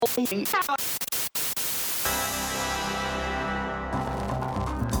Welcome to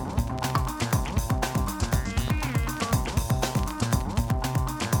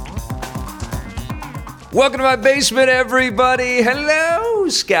my basement, everybody. Hello,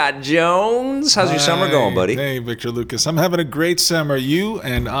 Scott Jones. How's your summer going, buddy? Hey, Victor Lucas. I'm having a great summer. You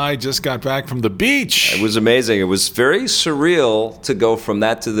and I just got back from the beach. It was amazing. It was very surreal to go from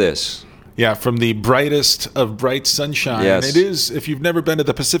that to this. Yeah, from the brightest of bright sunshine. Yes. It is, if you've never been to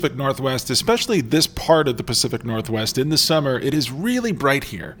the Pacific Northwest, especially this part of the Pacific Northwest, in the summer, it is really bright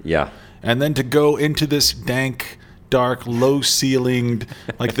here. Yeah. And then to go into this dank, dark, low-ceilinged,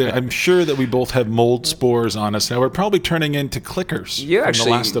 I'm sure that we both have mold spores on us now. We're probably turning into clickers from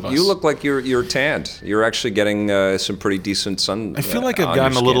The Last of Us. You look like you're tanned. You're actually getting some pretty decent sun. I feel like I've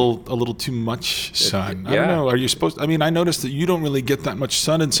gotten a little too much sun. I don't know. Are you supposed? I mean, I noticed that you don't really get that much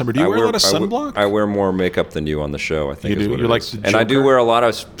sun in summer. Do you wear a lot of sunblock? I wear more makeup than you on the show. I think you do. You're like the Joker. And I do wear a lot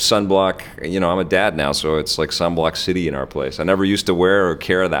of sunblock. You know, I'm a dad now, so it's like sunblock city in our place. I never used to wear or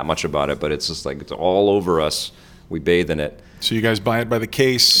care that much about it, but it's just like it's all over us. We bathe in it. So you guys buy it by the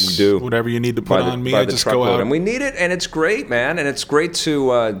case? We do. Whatever you need to put on me, I just go out. And we need it, and it's great, man. And it's great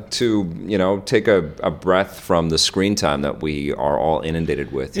to take a breath from the screen time that we are all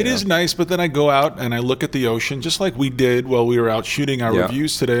inundated with. It is nice, but then I go out and I look at the ocean, just like we did while we were out shooting our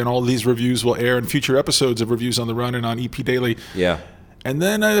reviews today. And all these reviews will air in future episodes of Reviews on the Run and on EP Daily. Yeah. And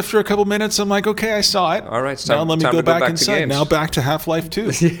then after a couple minutes, I'm like, okay, I saw it. All right, it's now let me go back inside. To now back to Half-Life 2.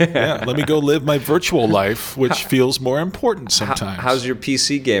 Yeah, let me go live my virtual life, which feels more important sometimes. How's your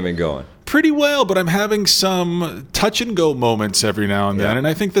PC gaming going? Pretty well, but I'm having some touch-and-go moments every now and then, and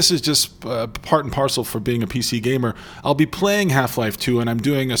I think this is just part and parcel for being a PC gamer. I'll be playing Half-Life 2, and I'm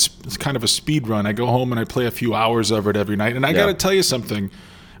doing kind of a speed run. I go home and I play a few hours of it every night, and I got to tell you something.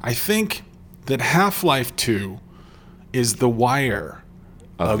 I think that Half-Life 2 is the Wire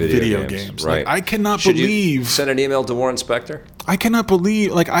of video games. Right. Like, I cannot Should believe... you send an email to Warren Spector? I cannot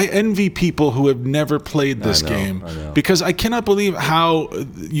believe... Like, I envy people who have never played this game. I know. Because I cannot believe how...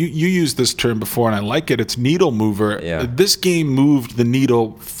 You used this term before, and I like it. It's needle mover. Yeah. This game moved the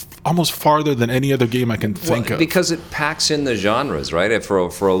needle almost farther than any other game I can think of. Because it packs in the genres, right? For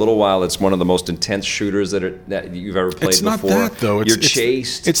a little while, it's one of the most intense shooters that you've ever played before. It's not that, though. You're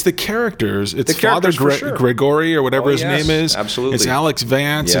chased. It's the characters. It's Father Gregory or whatever his name is. Absolutely. It's Alex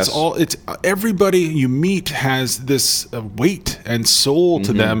Vance. Yes. It's everybody you meet has this weight and soul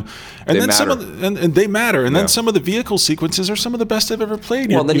to them. And They then matter. they matter. And then some of the vehicle sequences are some of the best I've ever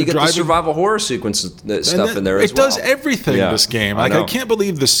played. Well, then you get the survival horror sequence stuff in there as well. It does everything, this game. Like, I can't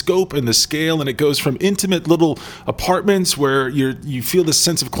believe the scope and the scale, and it goes from intimate little apartments where you feel this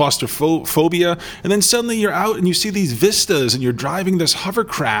sense of claustrophobia, and then suddenly you're out and you see these vistas, and you're driving this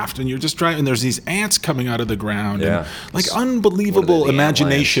hovercraft, and you're just driving, and there's these ants coming out of the ground. Yeah. And, like, unbelievable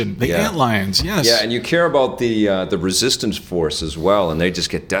imagination. The ant lions, yes. Yeah, and you care about the resistance force as well, and they just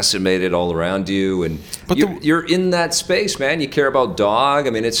get decimated all around you, and you're in that space, man. You care about Dog.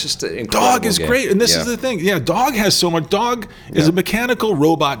 I mean, it's just an incredible Dog is game. great, and this is the thing. Yeah, Dog has so much. Dog is a mechanical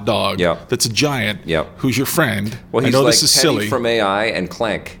robot dog that's a giant who's your friend. Well, he's I know like this is Teddy silly. from AI and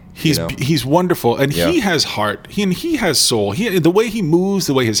Clank. He's wonderful, and he has heart. He has soul. The way he moves,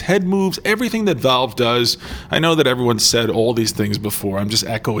 the way his head moves, everything that Valve does. I know that everyone said all these things before. I'm just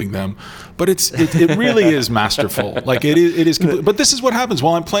echoing them, but it really is masterful. Like it is. But this is what happens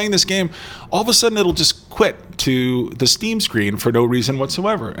while I'm playing this game. All of a sudden, it'll just quit to the Steam screen for no reason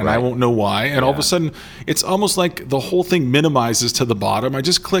whatsoever, and I won't know why. And all of a sudden, it's almost like the whole thing minimizes to the bottom. I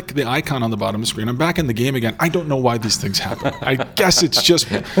just click the icon on the bottom of the screen. I'm back in the game again. I don't know why these things happen. I guess it's just.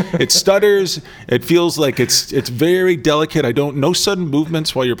 It stutters. It feels like it's very delicate. No sudden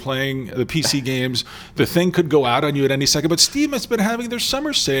movements while you're playing the PC games. The thing could go out on you at any second. But Steam has been having their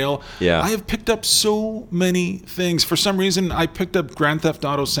summer sale. Yeah. I have picked up so many things. For some reason, I picked up Grand Theft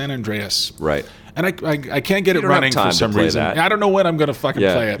Auto San Andreas. Right. And I can't get it running for some reason. I don't know when I'm going to fucking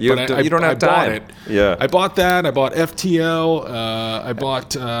play it. You don't have time. Bought it. Yeah. I bought that. I bought FTL. I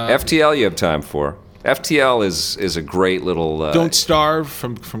bought... FTL you have time for. FTL is a great little... Don't Starve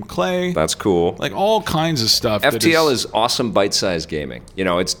from Clay. That's cool. Like all kinds of stuff. FTL is awesome bite-sized gaming. You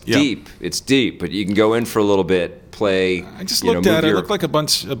know, it's deep. It's deep, but you can go in for a little bit, play... I just looked at it. It looked like a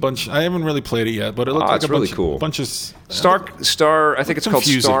bunch. I haven't really played it yet, but it looked like a bunch of... Star, I think it's called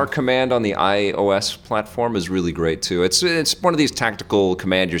Star Command on the iOS platform is really great, too. It's one of these tactical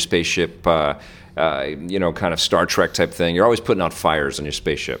command your spaceship... kind of Star Trek type thing. You're always putting out fires on your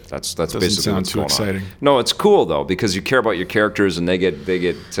spaceship. That's basically what's going on. Doesn't sound too exciting. No, it's cool though because you care about your characters and they get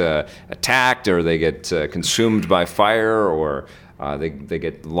attacked or they get consumed by fire or they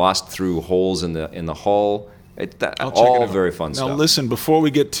get lost through holes in the hull. All very fun stuff. Now, listen, before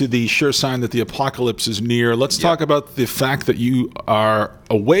we get to the sure sign that the apocalypse is near, let's talk about the fact that you are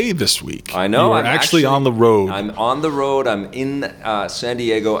away this week. I know. I'm actually on the road. I'm on the road. I'm in San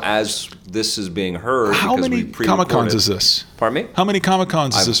Diego as this is being heard. How many Comic-Cons is this? Pardon me? How many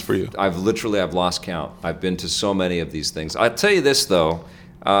Comic-Cons is this for you? I've lost count. I've been to so many of these things. I'll tell you this, though.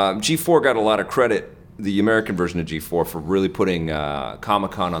 G4 got a lot of credit, the American version of G4, for really putting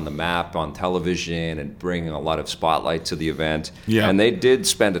Comic-Con on the map on television and bringing a lot of spotlight to the event. Yeah. And they did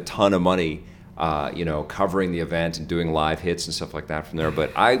spend a ton of money, covering the event and doing live hits and stuff like that from there.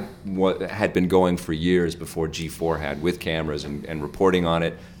 But I had been going for years before G4 had, with cameras and reporting on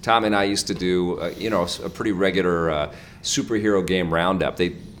it. Tom and I used to do, a pretty regular superhero game roundup.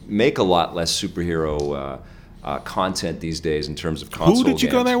 They make a lot less superhero content these days in terms of console games. Who did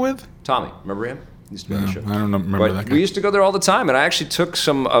you go there with? Tommy, remember him? Used to be on the show. I don't remember that guy. We used to go there all the time, and I actually took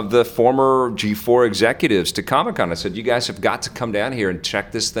some of the former G4 executives to Comic-Con. I said, you guys have got to come down here and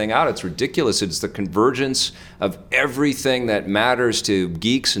check this thing out. It's ridiculous. It's the convergence of everything that matters to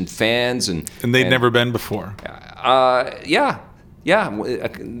geeks and fans. And they'd never been before. Yeah. The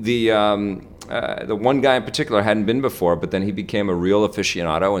one guy in particular hadn't been before, but then he became a real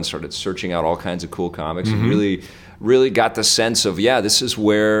aficionado and started searching out all kinds of cool comics and really got the sense of, this is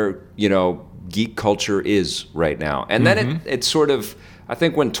where, geek culture is right now. And then it sort of, I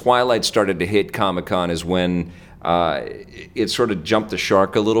think when Twilight started to hit Comic-Con is when it sort of jumped the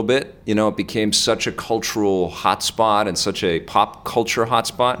shark a little bit. It became such a cultural hotspot and such a pop culture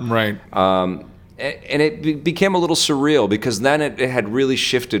hotspot. Right. And it became a little surreal because then it had really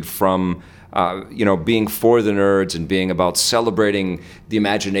shifted from being for the nerds and being about celebrating the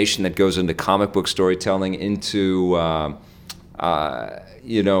imagination that goes into comic book storytelling into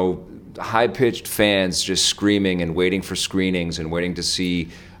high-pitched fans just screaming and waiting for screenings and waiting to see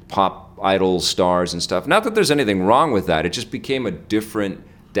pop idol stars and stuff. Not that there's anything wrong with that. It just became a different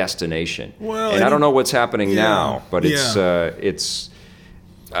destination. Well, and I don't know what's happening now, but the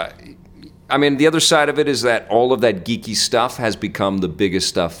other side of it is that all of that geeky stuff has become the biggest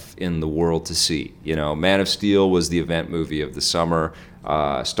stuff in the world to see. Man of Steel was the event movie of the summer.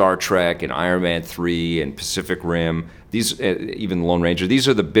 Star Trek and Iron Man 3 and Pacific Rim. These, even Lone Ranger. These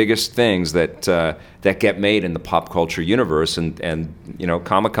are the biggest things that get made in the pop culture universe, and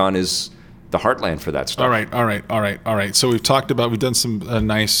Comic-Con is the heartland for that stuff. All right. So we've done some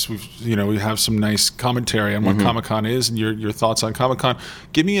we have some nice commentary on what Comic-Con is and your thoughts on Comic-Con.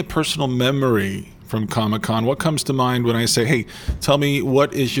 Give me a personal memory from Comic-Con. What comes to mind when I say, hey, tell me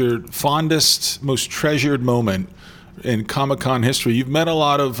what is your fondest, most treasured moment in Comic-Con history? You've met a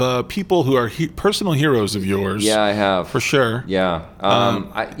lot of people who are personal heroes of yours. Yeah, I have. For sure. Yeah.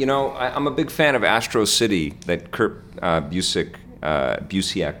 I'm a big fan of Astro City that Kurt Busiek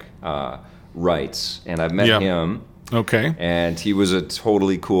writes, and I've met him. Okay. And he was a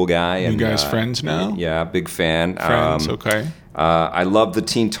totally cool guy. You guys friends now? Yeah, big fan. Friends, okay. I love the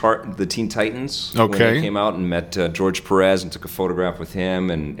Teen Titans. Okay. When they came out and met George Perez and took a photograph with him,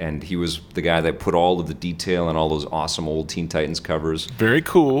 and he was the guy that put all of the detail in all those awesome old Teen Titans covers. Very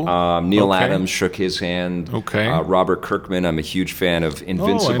cool. Neil Adams shook his hand. Okay. Robert Kirkman, I'm a huge fan of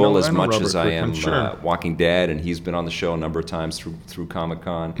Invincible as much as I am Walking Dead, and he's been on the show a number of times through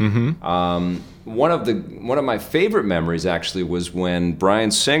Comic-Con. Mm-hmm. One of my favorite memories actually was when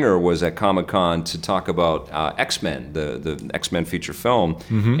Bryan Singer was at Comic-Con to talk about X-Men, the X-Men feature film,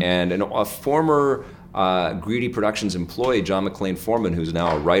 and a former Greedy Productions employee, John McClane Foreman, who's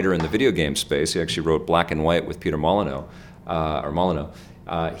now a writer in the video game space. He actually wrote Black and White with Peter Molyneux.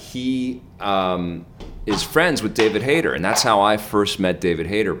 He is friends with David Hayter, and that's how I first met David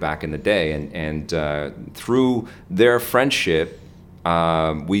Hayter back in the day. And through their friendship,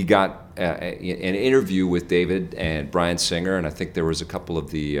 we got an interview with David and Bryan Singer, and I think there was a couple of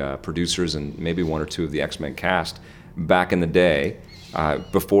the producers and maybe one or two of the X-Men cast back in the day,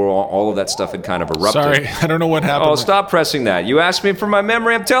 before all of that stuff had kind of erupted. Sorry, I don't know what happened. Oh, stop pressing that. You asked me for my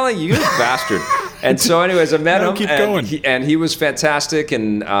memory. I'm telling you, you bastard. And so anyways, I met him. Keep going. And he was fantastic,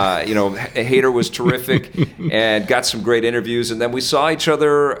 and Hayter was terrific, and got some great interviews. And then we saw each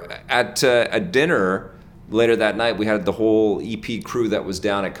other at a dinner later that night. We had the whole EP crew that was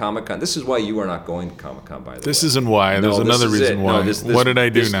down at Comic-Con. This is why you are not going to Comic-Con, by the way. This isn't why. There's another reason why. What did I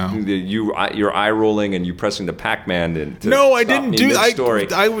do now? You're eye rolling and you pressing the Pac-Man. No, I didn't do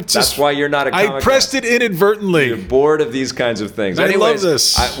that. That's why you're not at Comic-Con. I pressed it inadvertently. You're bored of these kinds of things. I love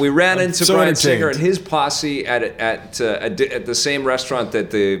this. We ran into Bryan Singer and his posse at the same restaurant that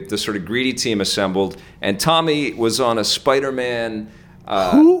the sort of Greedy team assembled, and Tommy was on a Spider-Man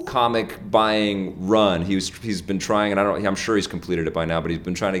comic buying run. He's been trying, and I'm sure he's completed it by now, but he's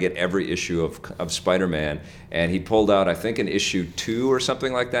been trying to get every issue of Spider-Man, and he pulled out, I think, an issue 2 or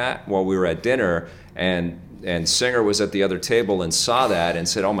something like that while we were at dinner, and Singer was at the other table and saw that and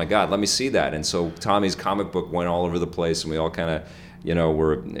said, "Oh my God, let me see that." And so Tommy's comic book went all over the place, and we all kind of,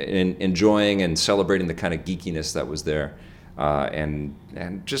 were enjoying and celebrating the kind of geekiness that was there, and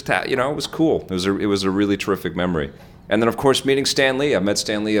just it was cool. It was a really terrific memory. And then, of course, meeting Stan Lee. I've met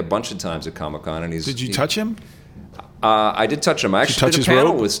Stan Lee a bunch of times at Comic-Con, and Did you touch him? I did touch him. I actually did a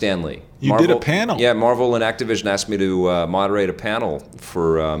panel with Stan Lee. You did a panel? Yeah, Marvel and Activision asked me to moderate a panel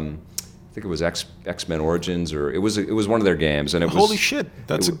for. I think it was X-Men Origins, or it was one of their games, and it was holy shit.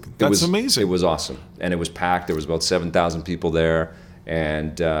 That's amazing. It was awesome, and it was packed. There was about 7,000 people there,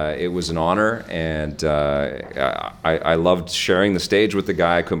 and it was an honor. And I loved sharing the stage with the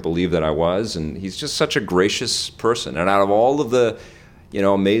guy. I couldn't believe that I was, and he's just such a gracious person. And out of all of the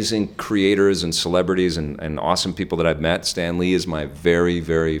amazing creators and celebrities and awesome people that I've met, Stan Lee is my very,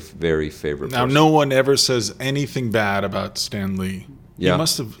 very, very favorite person. Now, no one ever says anything bad about Stan Lee. Yeah.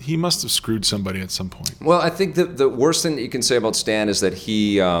 He must have screwed somebody at some point. Well, I think the worst thing that you can say about Stan is that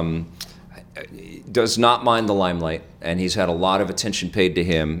he does not mind the limelight, and he's had a lot of attention paid to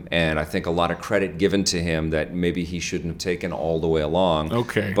him, and I think a lot of credit given to him that maybe he shouldn't have taken all the way along.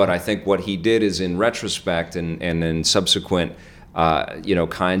 Okay. But I think what he did is, in retrospect and in subsequent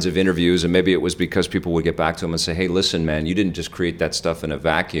kinds of interviews, and maybe it was because people would get back to him and say, "Hey, listen, man, you didn't just create that stuff in a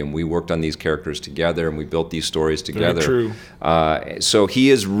vacuum. We worked on these characters together, and we built these stories together." Very true. So he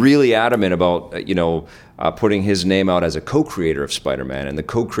is really adamant about putting his name out as a co-creator of Spider-Man and the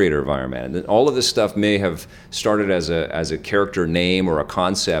co-creator of Iron Man. And all of this stuff may have started as a character name or a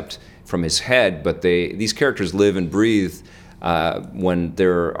concept from his head, but these characters live and breathe when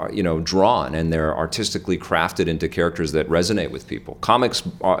they're drawn and they're artistically crafted into characters that resonate with people. Comics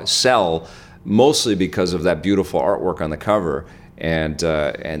sell mostly because of that beautiful artwork on the cover, and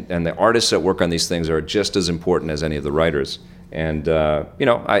the artists that work on these things are just as important as any of the writers. And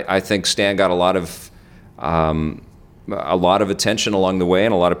I think Stan got a lot of attention along the way,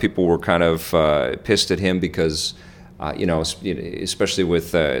 and a lot of people were kind of pissed at him because. Especially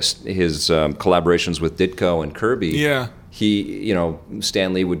with his collaborations with Ditko and Kirby. Yeah.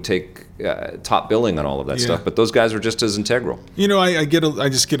 Stan Lee would take top billing on all of that stuff, but those guys are just as integral. I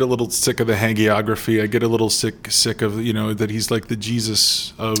just get a little sick of the hagiography. I get a little sick of that he's like the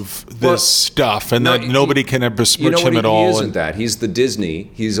Jesus of this stuff, and that nobody can ever besmirch him at all. He isn't that. He's the Disney.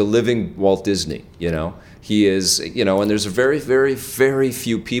 He's a living Walt Disney. He is. And there's very, very, very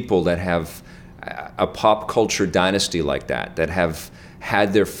few people that have a pop culture dynasty like that have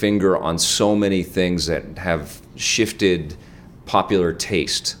had their finger on so many things that have shifted popular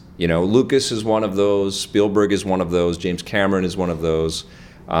taste. Lucas is one of those, Spielberg is one of those, James Cameron is one of those,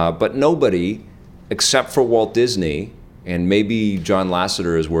 but nobody except for Walt Disney, and maybe John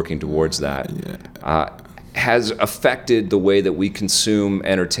Lasseter is working towards that, has affected the way that we consume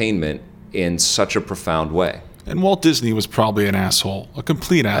entertainment in such a profound way. And Walt Disney was probably an asshole, a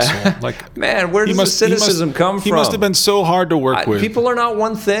complete asshole. Like, man, where does the cynicism come from? He must have been so hard to work with. People are not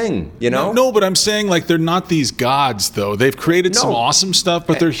one thing, No, but I'm saying, like, they're not these gods, though. They've created some awesome stuff,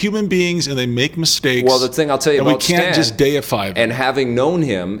 but they're human beings and they make mistakes. Well, the thing I'll tell you about Stan, we can't just deify them. And having known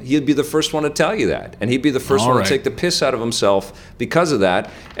him, he'd be the first one to tell you that, and he'd be the first one to take the piss out of himself because of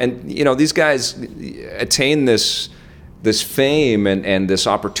that. And these guys attain this fame and this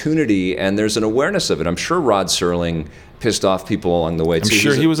opportunity, and there's an awareness of it. I'm sure Rod Serling pissed off people along the way, too. I'm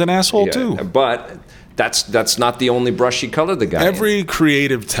sure he was an asshole, too. But that's not the only brush he colored the guy Every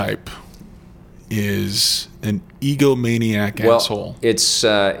creative type is an egomaniac asshole. It's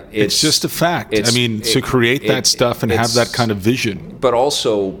just a fact. To create that stuff and have that kind of vision. But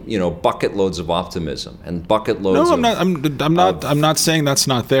also, bucket loads of optimism and bucket loads. No, I'm not saying that's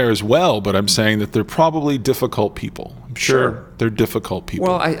not there as well, but I'm saying that they're probably difficult people. I'm sure they're difficult people.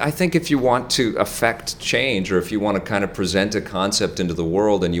 Well, I think if you want to affect change, or if you want to kind of present a concept into the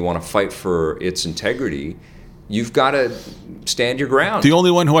world and you want to fight for its integrity, you've got to stand your ground. The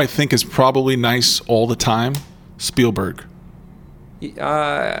only one who I think is probably nice all the time, Spielberg.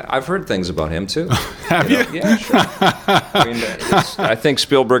 I've heard things about him too. Have you? Yeah, sure. I think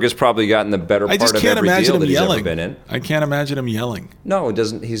Spielberg has probably gotten the better part of every deal that he's ever been in. I can't imagine him yelling. No, it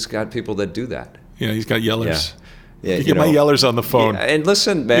doesn't. He's got people that do that. Yeah, he's got yellers. Yeah, you get my yellers on the phone. Yeah, and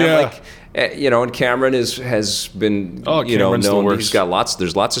listen, man, and Cameron has been, Cameron's known. He's got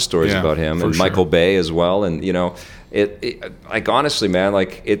there's lots of stories about him, and Michael Bay as well, and it like, honestly, man,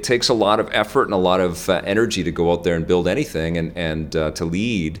 like, it takes a lot of effort and a lot of energy to go out there and build anything and to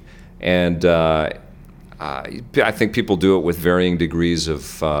lead, and I think people do it with varying degrees of,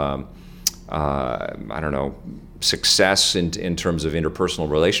 success in terms of interpersonal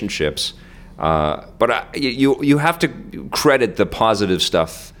relationships. But you have to credit the positive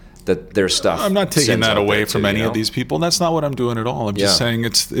stuff that their stuff. I'm not taking that away from any of these people. That's not what I'm doing at all. I'm just saying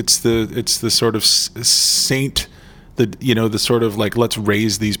it's the sort of saint. The sort of like, let's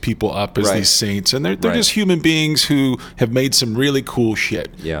raise these people up as these saints, and they're just human beings who have made some really cool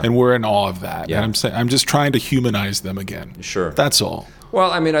shit, and we're in awe of that. And I'm just trying to humanize them again. Sure, that's all.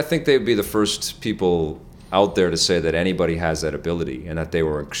 Well, I mean, I think they'd be the first people out there to say that anybody has that ability and that they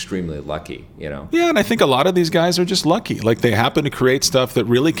were extremely lucky, Yeah, and I think a lot of these guys are just lucky. Like, they happen to create stuff that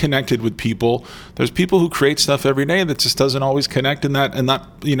really connected with people. There's people who create stuff every day that just doesn't always connect in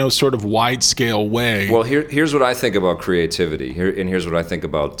that sort of wide scale way. Well, here's what I think about creativity. Here's what I think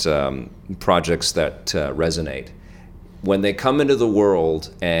about projects that resonate. When they come into the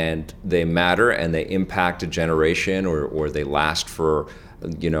world and they matter and they impact a generation or they last for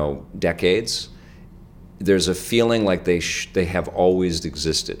decades, there's a feeling like they have always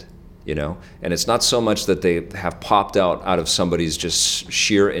existed, and it's not so much that they have popped out of somebody's just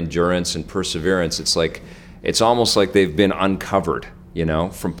sheer endurance and perseverance. It's almost like they've been uncovered,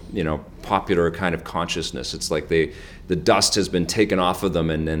 from popular kind of consciousness. It's like the dust has been taken off of them,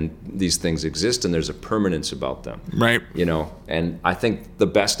 and then these things exist, and there's a permanence about them, right? And I think the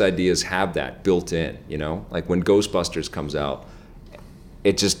best ideas have that built in, like when Ghostbusters comes out.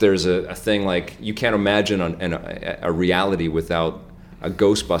 There's a thing like you can't imagine a reality without a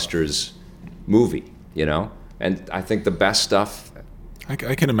Ghostbusters movie, And I think the best stuff. I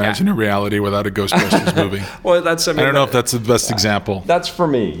can imagine a reality without a Ghostbusters movie. Well, I don't know if that's the best example. That's for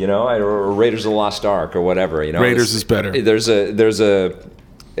me, or Raiders of the Lost Ark or whatever, Raiders is better. There's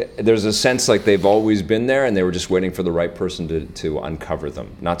a sense like they've always been there, and they were just waiting for the right person to uncover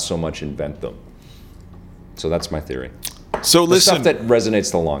them, not so much invent them. So that's my theory. So listen, stuff that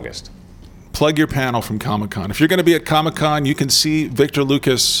resonates the longest. Plug your panel from Comic-Con. If you're going to be at Comic-Con, you can see Victor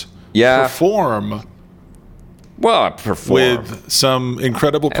Lucas perform. Well, perform with some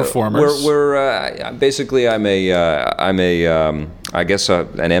incredible performers. We're basically I'm I guess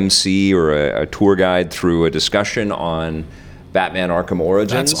an MC or a tour guide through a discussion on Batman Arkham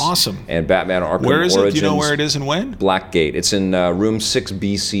Origins. That's awesome. And Batman Arkham Origins. Where is it? Do you know where it is and when? Blackgate. It's in room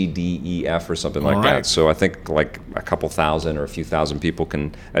 6BCDEF or something like that. So I think like a couple thousand or a few thousand people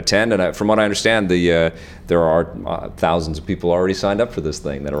can attend. And from what I understand, there are thousands of people already signed up for this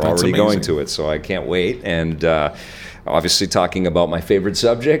thing that are already going to it. So I can't wait. And obviously talking about my favorite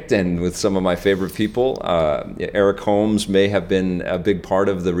subject and with some of my favorite people, Eric Holmes may have been a big part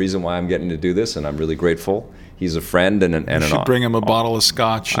of the reason why I'm getting to do this, and I'm really grateful. He's a friend and you should bring him a bottle of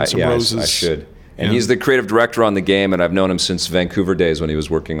scotch and some roses. I should. And he's the creative director on the game, and I've known him since Vancouver days when he was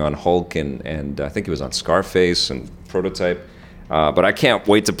working on Hulk, and I think he was on Scarface and Prototype. But I can't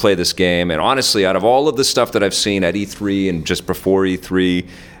wait to play this game. And honestly, out of all of the stuff that I've seen at E3 and just before E3,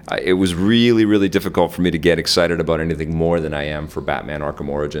 it was really, really difficult for me to get excited about anything more than I am for Batman Arkham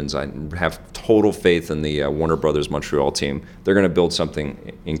Origins. I have total faith in the Warner Brothers Montreal team. They're going to build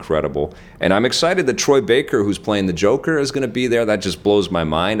something incredible. And I'm excited that Troy Baker, who's playing the Joker, is going to be there. That just blows my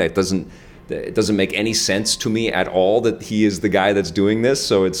mind. It doesn't make any sense to me at all that he is the guy that's doing this.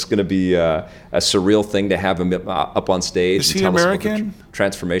 So it's going to be a surreal thing to have him up on stage. Is he American?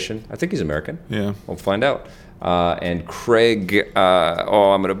 Transformation. I think he's American. Yeah. We'll find out. And Craig,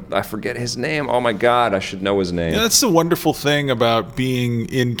 I forget his name. Oh my God, I should know his name. Yeah, that's the wonderful thing about being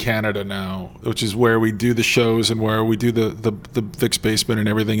in Canada now, which is where we do the shows and where we do the Vic's Basement and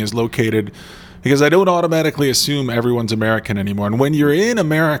everything is located, because I don't automatically assume everyone's American anymore. And when you're in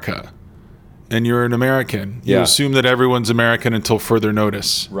America and you're an American, you assume that everyone's American until further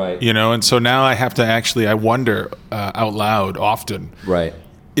notice. Right. And so now I have to I wonder out loud often. Right.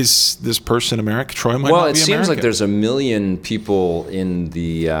 Is this person American? Troy might not be Well, it American. seems like there's a million people in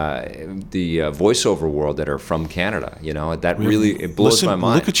the voiceover world that are from Canada. That really it blows my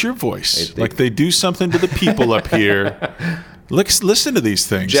mind. Look at your voice. They do something to the people up here. Listen to these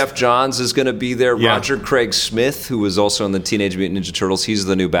things. Jeff Johns is going to be there. Yeah. Roger Craig Smith, who was also in the Teenage Mutant Ninja Turtles, he's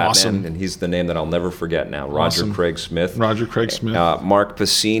the new Batman, and he's the name that I'll never forget now. Roger Craig Smith. Roger Craig Smith. Mark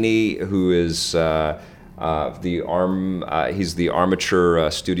Pacini, who is. He's the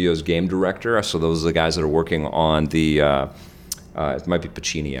Armature Studios game director. So those are the guys that are working on the. It might be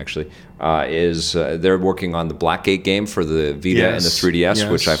Pacini actually. They're working on the Blackgate game for the Vita and the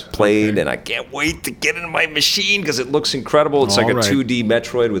 3DS, which I've played, and I can't wait to get in my machine because it looks incredible. It's a 2D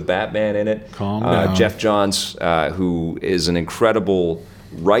Metroid with Batman in it. Calm down. Jeff Johns, who is an incredible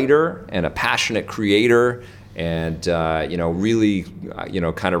writer and a passionate creator. and really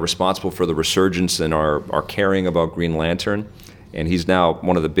kind of responsible for the resurgence in our caring about Green Lantern. And he's now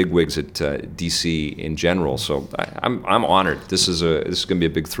one of the bigwigs at DC in general. So I'm honored. This is going to be a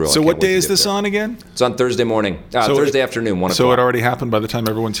big thrill. So what day is this on again? It's on Thursday morning. Thursday afternoon, 1 o'clock. So it already happened by the time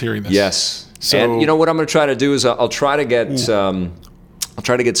everyone's hearing this. Yes. So, and you know what I'm going to try to do is I'll try to get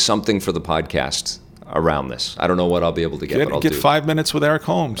something for the podcast around this. I don't know what I'll be able to get, but I'll get 5 minutes with Eric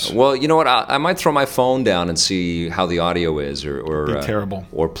Holmes. Well, you know what? I might throw my phone down and see how the audio is, or terrible,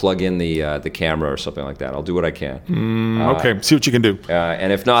 or plug in the camera or something like that. I'll do what I can. Okay, see what you can do.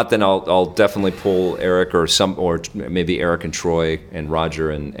 And if not, then I'll definitely pull Eric or maybe Eric and Troy and Roger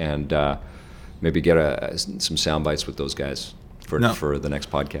and maybe get some sound bites with those guys for the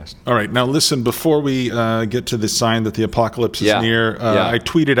next podcast. All right. Now, listen, before we get to the sign that the apocalypse is near, I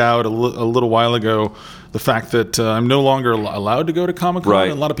tweeted out a little while ago the fact that I'm no longer allowed to go to Comic-Con.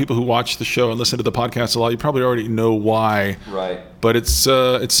 Right. A lot of people who watch the show and listen to the podcast a lot, you probably already know why. Right. But it's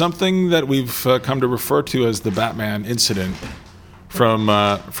something that we've come to refer to as the Batman incident from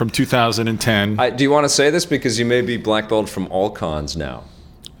 2010. Do you want to say this? Because you may be blackballed from all cons now.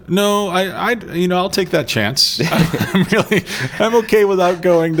 No, I'll take that chance. I'm okay without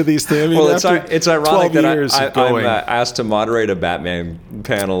going to these things. I mean, well, it's ironic that I'm asked to moderate a Batman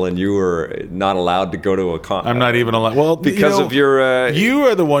panel, and you were not allowed to go to a con. I'm not even allowed. Well, because of your. You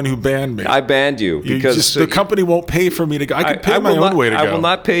are the one who banned me. I banned you because the company won't pay for me to go. I can pay my own way to go. I will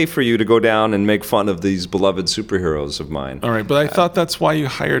not pay for you to go down and make fun of these beloved superheroes of mine. All right, but I thought that's why you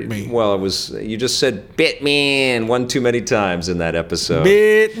hired me. Well, you just said Batman one too many times in that episode.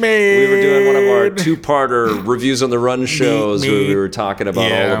 Batman. We were doing one of our two-parter reviews on the Run shows where we were talking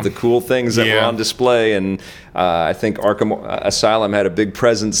about all of the cool things that were on display, and I think Arkham Asylum had a big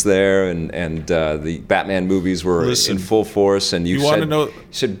presence there, and the Batman movies were in full force. And you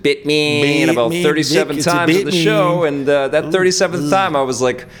said Batman about 37 times in the show, and that 37th time I was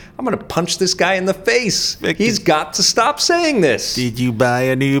like, I'm going to punch this guy in the face. He's got to stop saying this. Did you buy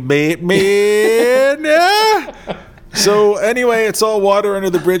a new Batman? So anyway, it's all water under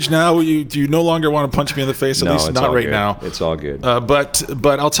the bridge now. You no longer want to punch me in the face, at least not right now. It's all good.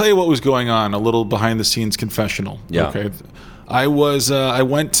 But I'll tell you what was going on. A little behind the scenes confessional. Yeah. Okay. I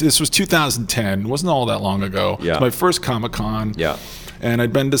went. This was 2010. It wasn't all that long ago. Yeah. It was my first Comic-Con. Yeah. And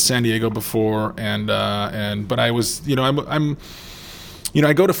I'd been to San Diego before, but I was,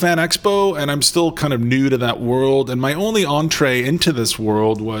 I go to Fan Expo, and I'm still kind of new to that world. And my only entree into this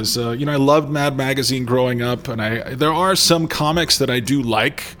world was, I loved Mad Magazine growing up, and there are some comics that I do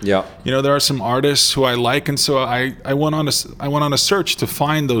like. Yeah. There are some artists who I like, and so I went on a search to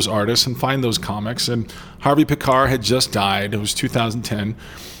find those artists and find those comics. And Harvey Pekar had just died. It was 2010.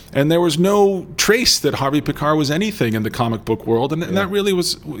 And there was no trace that Harvey Pekar was anything in the comic book world. And that really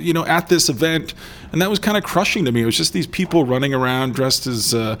was, at this event. And that was kind of crushing to me. It was just these people running around dressed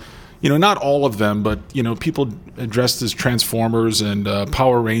as, not all of them, but, people dressed as Transformers and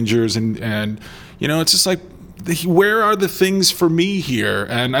Power Rangers. And it's just like, where are the things for me here?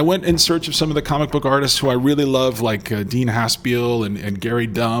 And I went in search of some of the comic book artists who I really love, like Dean Haspiel and Gary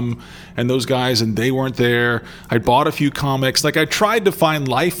Dumm and those guys, and they weren't there. I bought a few comics. Like, I tried to find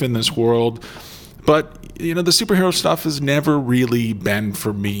life in this world, but the superhero stuff has never really been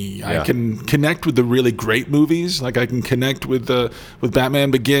for me. Yeah. I can connect with the really great movies, like I can connect with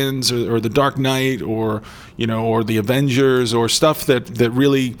Batman Begins or The Dark Knight or the Avengers or stuff that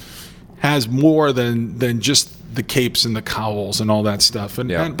really has more than just the capes and the cowls and all that stuff.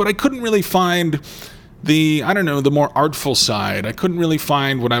 But I couldn't really find the more artful side. I couldn't really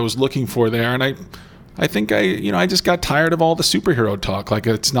find what I was looking for there. And I think I just got tired of all the superhero talk. Like,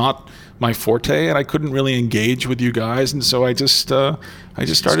 it's not my forte, and I couldn't really engage with you guys. And so I just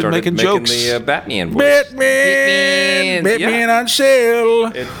started making jokes. The Batman voice. Batman on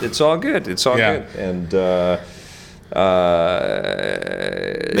sale. It's all good. It's all good. And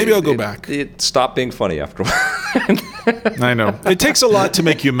maybe I'll go back. It stopped being funny after a while. I know. It takes a lot to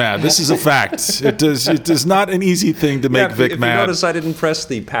make you mad. This is a fact. It is not an easy thing to make Vic mad. If you notice, I didn't press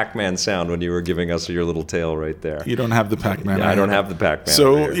the Pac-Man sound when you were giving us your little tail right there. You don't have the Pac-Man. Yeah, I don't have the Pac-Man.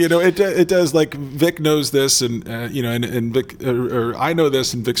 So it does, like, Vic knows this, and and Vic, or I know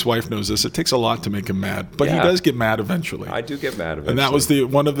this, and Vic's wife knows this. It takes a lot to make him mad, but he does get mad eventually. I do get mad eventually, and that was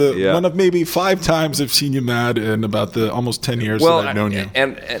one of maybe 5 times I've seen you mad in about the almost 10 years that I've known you.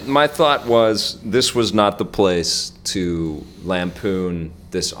 And my thought was, this was not the place to lampoon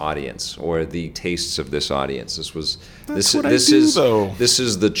this audience or the tastes of this audience. This is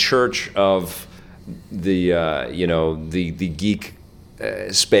the church of the the geek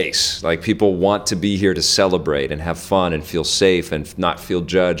space. Like, people want to be here to celebrate and have fun and feel safe and not feel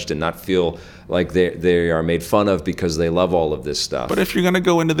judged and not feel like they are made fun of because they love all of this stuff. But if you're going to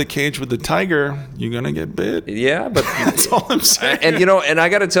go into the cage with the tiger, you're going to get bit. Yeah, but that's all I'm saying. And I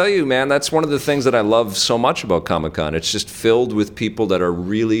got to tell you, man, that's one of the things that I love so much about Comic-Con. It's just filled with people that are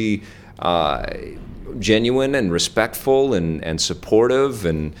really genuine and respectful and supportive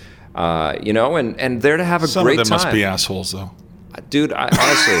and and there to have a great time. Some of them must be assholes, though. Dude,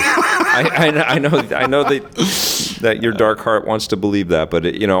 honestly, I know that your dark heart wants to believe that, but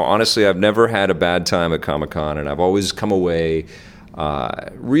honestly, I've never had a bad time at Comic-Con, and I've always come away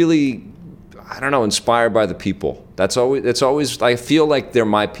really, I don't know, inspired by the people. It's always I feel like they're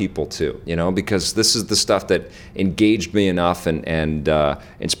my people too, because this is the stuff that engaged me enough and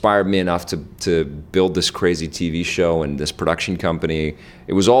inspired me enough to build this crazy TV show and this production company.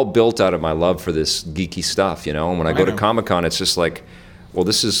 It was all built out of my love for this geeky stuff, And when I go to Comic-Con, it's just like, well,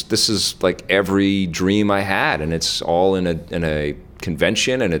 this is like every dream I had, and it's all in a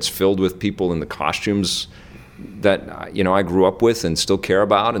convention, and it's filled with people in the costumes that I grew up with and still care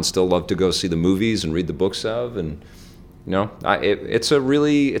about and still love to go see the movies and read the books of, and it's a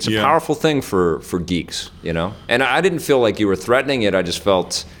powerful thing for geeks, And I didn't feel like you were threatening it. I just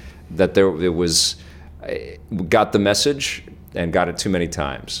felt that got the message and got it too many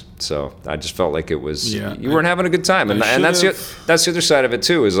times. So I just felt like it was you weren't having a good time, and that's the other side of it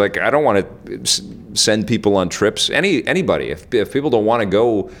too. Is like, I don't want to send people on trips. Anybody, if people don't want to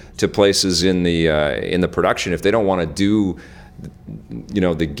go to places in the production, if they don't want to do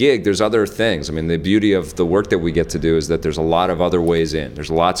the gig, there's other things. I mean, the beauty of the work that we get to do is that there's a lot of other ways in.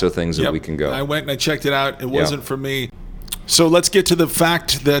 There's lots of things that we can go. I went and I checked it out. It wasn't for me. So let's get to the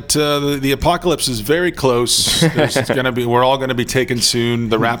fact that the apocalypse is very close. We're all going to be taken soon.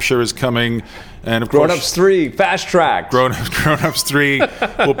 The rapture is coming, and of course, Grown Ups 3 fast track. Grown Ups 3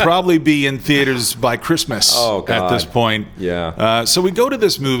 will probably be in theaters by Christmas. At this point. Yeah. So we go to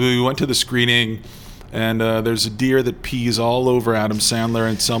this movie. We went to the screening. And there's a deer that pees all over Adam Sandler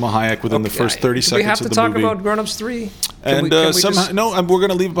and Selma Hayek within the first 30 seconds of the movie. We have to talk about Grown Ups 3. We're going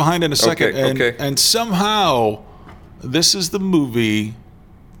to leave it behind in a second. Okay. And somehow, this is the movie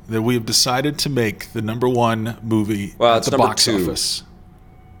that we have decided to make the number one movie at the box office.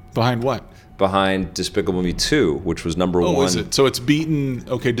 Behind what? Behind Despicable Me 2, which was number one. Oh, is it? So it's beaten.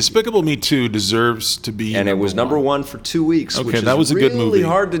 Okay, Despicable Me 2 deserves to be. And it was number one for 2 weeks. Okay, which that was a good movie. Really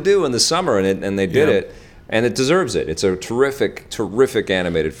hard to do in the summer, and they did it. And it deserves it. It's a terrific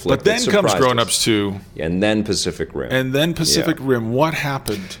animated flick. But then comes Grown Ups 2. And then Pacific Rim. Rim. What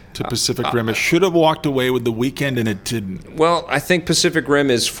happened to Pacific Rim? It should have walked away with The Weeknd, and it didn't. Well, I think Pacific Rim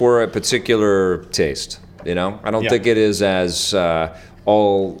is for a particular taste. I don't think it is as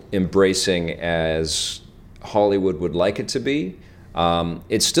all-embracing as Hollywood would like it to be.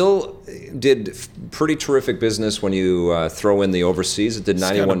 It still did pretty terrific business when you throw in the overseas. It did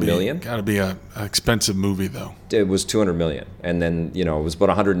 $91 million. Got to be an expensive movie, though. It was $200 million, and then it was about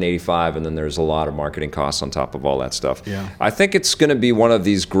 $185, and then there's a lot of marketing costs on top of all that stuff. Yeah. I think it's going to be one of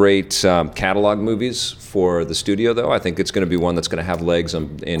these great catalog movies for the studio, though. I think it's going to be one that's going to have legs in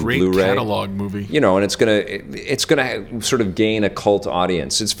Blu-ray. Great catalog movie. And it's going to sort of gain a cult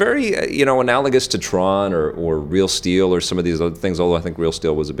audience. It's very analogous to Tron or Real Steel or some of these other things. Although I think Real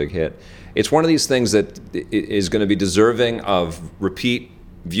Steel was a big hit. It's one of these things that is going to be deserving of repeat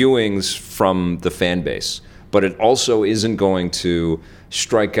viewings from the fan base, but it also isn't going to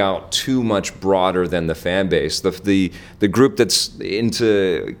strike out too much broader than the fan base. The group that's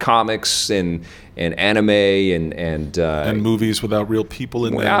into comics and anime and movies without real people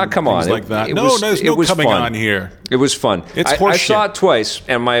in them. Come on, like that. There's no coming fun. On here. It was fun. It's horseshit. I saw it twice,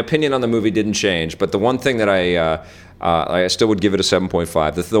 and my opinion on the movie didn't change. But the one thing that I still would give it a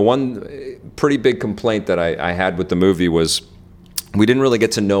 7.5. The one pretty big complaint that I had with the movie was we didn't really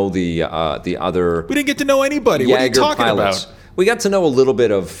get to know the other. We didn't get to know anybody. What are you talking about? We got to know a little bit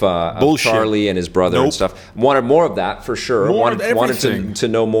of Charlie and his brother and stuff. Wanted more of that for sure. Wanted to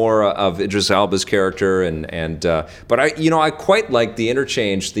know more of Idris Elba's character but I quite like the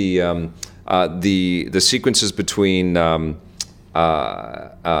interchange, the sequences between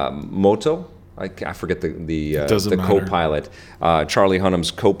Moto. I forget the co-pilot, Charlie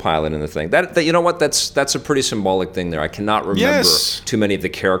Hunnam's co-pilot in the thing. That you know what? That's a pretty symbolic thing there. I cannot remember too many of the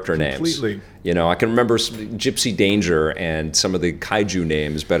character names. Completely. You know, I can remember Gypsy Danger and some of the kaiju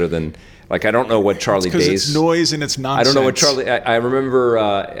names better than, like, I don't know what Charlie Day's... Because it's noise and it's nonsense. I don't know what Charlie... I remember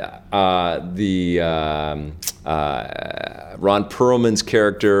Ron Perlman's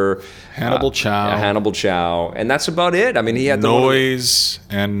character... Hannibal Chow. And that's about it. I mean, he had noise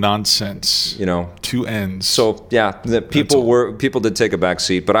and nonsense. You know, two ends. So yeah, people did take a back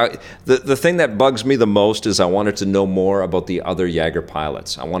seat. But the thing that bugs me the most is I wanted to know more about the other Jaeger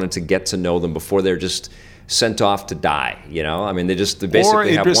pilots. I wanted to get to know them before they're just sent off to die. You know, I mean, they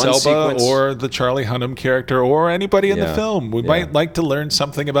basically have one sequence. Or the Charlie Hunnam character, or anybody in the film. We might like to learn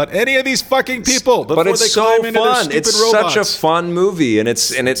something about any of these fucking people. But it's so fun. It's such a fun movie, and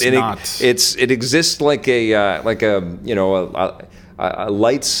it exists like a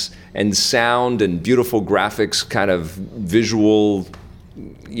lights and sound and beautiful graphics kind of visual,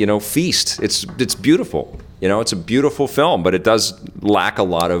 feast. It's beautiful. You know, it's a beautiful film, but it does lack a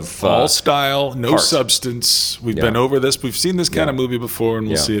lot of all style, no heart. Substance. We've been over this. We've seen this kind of movie before, and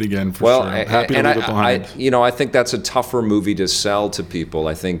we'll see it again for sure. I'm happy to leave it behind. I think that's a tougher movie to sell to people.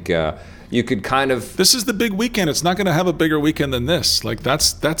 I think you could kind of... This is the big weekend. It's not going to have a bigger weekend than this. Like,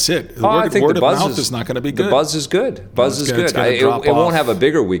 that's it. I think word of mouth is not going to be good. The buzz is good. Buzz is good. It won't have a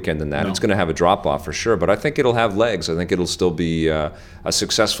bigger weekend than that. No. It's going to have a drop-off for sure. But I think it'll have legs. I think it'll still be a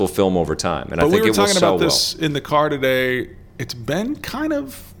successful film over time. And I think it will sell well. We were talking about this in the car today. It's been kind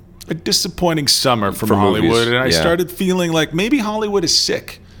of a disappointing summer for Hollywood. Movies. And I started feeling like maybe Hollywood is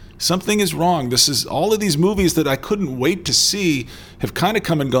sick. Something is wrong. This is all of these movies that I couldn't wait to see have kind of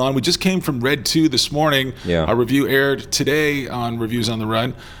come and gone. We just came from Red 2 this morning. Yeah. Our review aired today on Reviews on the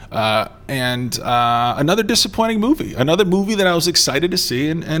Run. And another disappointing movie. Another movie that I was excited to see,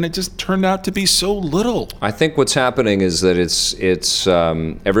 and it just turned out to be so little. I think what's happening is that it's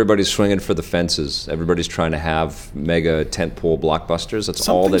everybody's swinging for the fences. Everybody's trying to have mega tentpole blockbusters. That's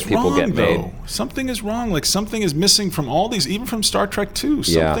all that people get made. Something is wrong. Like, something is missing from all these, even from Star Trek 2.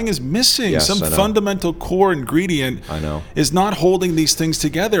 Something is missing. Yes, some fundamental core ingredient is not holding these things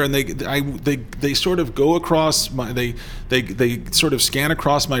together, and they sort of go across my they sort of scan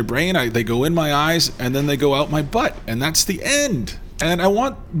across my brain. They go in my eyes, and then they go out my butt, and that's the end. And I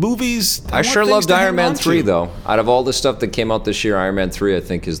want movies. I sure loved Iron Man 3, though. Out of all the stuff that came out this year, Iron Man 3, I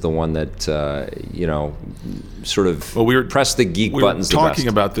think, is the one that sort of pressed the geek buttons the best. We were talking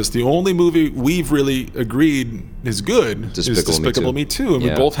about this. The only movie we've really agreed is good is Despicable Me 2, and we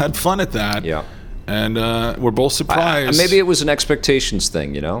both had fun at that. Yeah. And we're both surprised. Maybe it was an expectations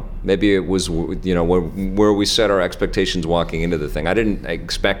thing, Maybe it was, where we set our expectations walking into the thing. I didn't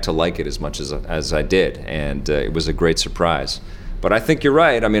expect to like it as much as I did, and it was a great surprise. But I think you're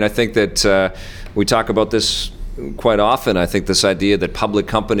right. I mean, I think that we talk about this quite often. I think this idea that public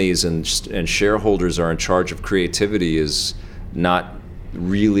companies and shareholders are in charge of creativity is not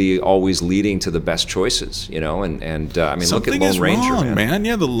really always leading to the best choices, and I mean, something look at Lone Ranger, wrong, man.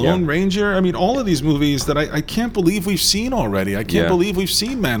 Yeah, the Lone Ranger. I mean, all of these movies that I can't believe we've seen already. I can't believe we've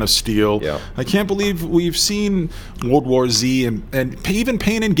seen Man of Steel. Yeah. I can't believe we've seen World War Z and even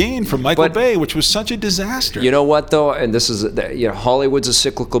Pain and Gain from Michael Bay, which was such a disaster. You know what, though? And this is, Hollywood's a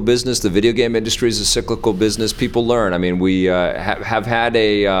cyclical business. The video game industry is a cyclical business. People learn. I mean, we have had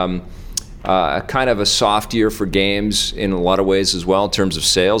a kind of a soft year for games in a lot of ways as well in terms of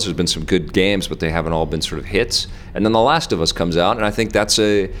sales. There's been some good games, but they haven't all been sort of hits. And then The Last of Us comes out, and I think that's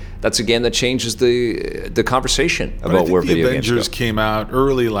a game that changes the conversation about where video games go. The Avengers came out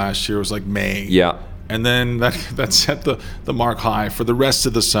early last year. It was like May. Yeah. And then that set the mark high for the rest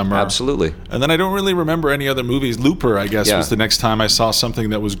of the summer. Absolutely. And then I don't really remember any other movies. Looper, I guess, was the next time I saw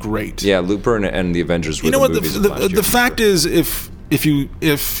something that was great. Yeah, Looper and the Avengers were the movies of last year. The fact is, if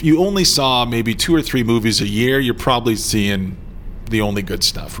you only saw maybe 2 or 3 movies a year, you're probably seeing the only good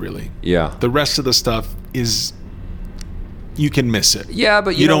stuff, really. Yeah. The rest of the stuff is, you can miss it. Yeah,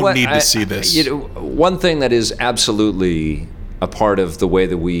 but you don't need to see this. One thing that is absolutely a part of the way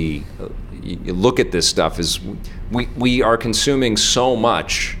that we look at this stuff is we are consuming so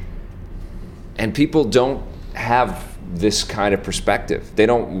much, and people don't have this kind of perspective. They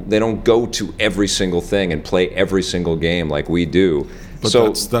don't go to every single thing and play every single game like we do. But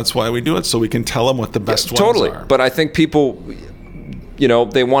so that's why we do it, so we can tell them what the best ones are. Totally. But I think people,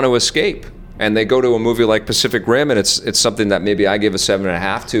 they want to escape, and they go to a movie like Pacific Rim, and it's something that maybe I give a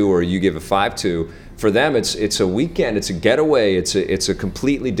 7.5 to, or you give a 5 to. for them, it's a weekend, it's a getaway, it's a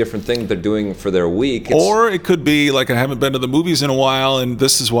completely different thing they're doing for their week. Or it could be like, I haven't been to the movies in a while, and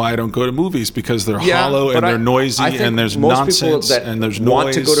this is why I don't go to movies, because they're hollow and they're noisy and there's nonsense and there's noise.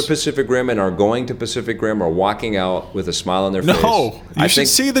 Want to go to Pacific Rim and are going to Pacific Rim are walking out with a smile on their face. No, you should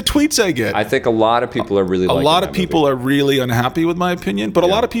see the tweets I get. I think a lot of people are really liking that movie. A lot of people are really unhappy with my opinion, but a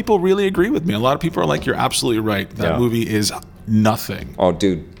lot of people really agree with me. A lot of people are like, you're absolutely right. That movie is nothing. Oh,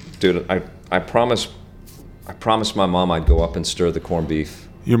 dude, I promise my mom I'd go up and stir the corned beef.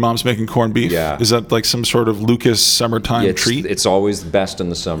 Your mom's making corned beef? Yeah. Is that like some sort of Lucas summertime treat? It's always the best in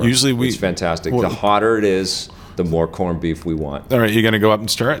the summer. Usually it's fantastic. The hotter it is, the more corned beef we want. All right, you're going to go up and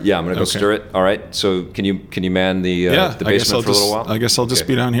stir it? Yeah, I'm going to go stir it. All right, so can you man the basement for a little while? I guess I'll just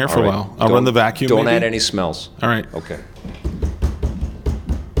be down here for a while. I'll run the vacuum. Don't add any smells. All right. Okay.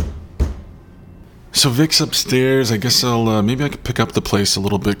 So Vic's upstairs. I guess maybe I could pick up the place a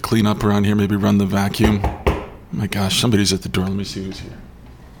little bit, clean up around here, maybe run the vacuum. Oh my gosh, somebody's at the door. Let me see who's here.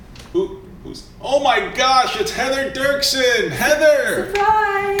 Oh my gosh, it's Heather Dirksen. Heather!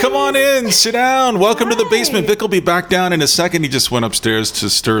 Surprise! Come on in, sit down. Welcome to the basement. Vic will be back down in a second. He just went upstairs to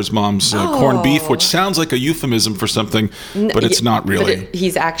stir his mom's corned beef, which sounds like a euphemism for something, but it's not really. But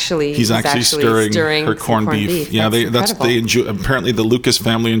he's actually stirring her corned beef. Yeah, they enjoy. Apparently, the Lucas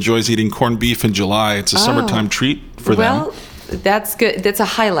family enjoys eating corned beef in July. It's a summertime treat for them. Well, that's good. That's a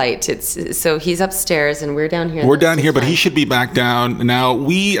highlight. So he's upstairs and we're down here. We're down here, but he should be back down. Now,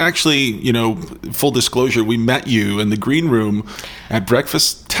 we actually, full disclosure, we met you in the green room at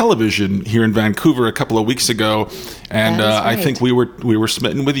Breakfast Television here in Vancouver a couple of weeks ago, and right. I think we were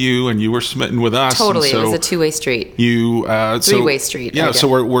smitten with you, and you were smitten with us. Totally, so it was a two-way street. Three-way street. Yeah,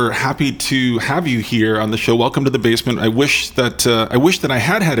 so we're happy to have you here on the show. Welcome to the basement. I wish that I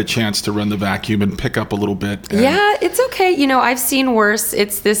had a chance to run the vacuum and pick up a little bit. Yeah, it's okay. I've seen worse.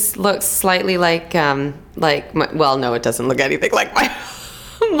 This looks slightly like no, it doesn't look anything like my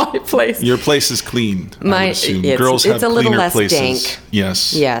place. Your place is clean. Girls it's have a little cleaner less places. dank.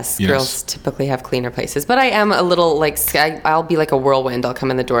 Yes. Girls typically have cleaner places. But I am a little I'll be like a whirlwind. I'll come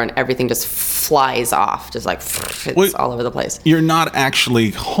in the door and everything just flies off, just like it's all over the place. You're not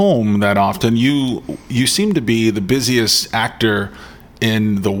actually home that often. You seem to be the busiest actor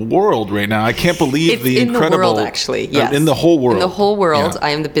in the world right now. I can't believe the incredible... in the world, actually, yes. In the whole world. In the whole world, I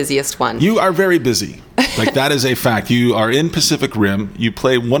am the busiest one. You are very busy. Like, that is a fact. You are in Pacific Rim. You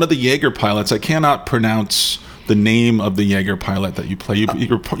play one of the Jaeger pilots. I cannot pronounce the name of the Jaeger pilot that you play.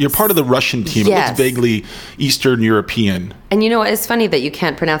 You're part of the Russian team. Yes. It looks vaguely Eastern European. And it's funny that you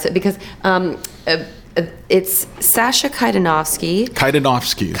can't pronounce it because... it's Sasha Kaidanovsky. The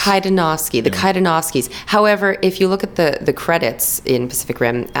Kaidanovskys. However, if you look at the credits in Pacific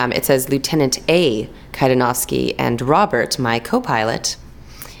Rim, it says Lieutenant A. Kaidanovsky, and Robert, my co-pilot,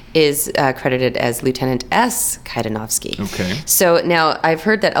 is credited as Lieutenant S. Kaidanovsky. Okay. So now I've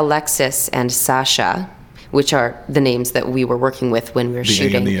heard that Alexis and Sasha, which are the names that we were working with when we were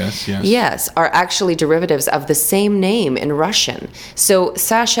shooting. The A and the S, yes. Yes, are actually derivatives of the same name in Russian. So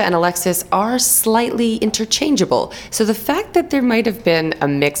Sasha and Alexis are slightly interchangeable. So the fact that there might have been a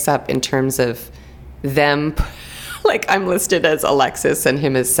mix-up in terms of them, like I'm listed as Alexis and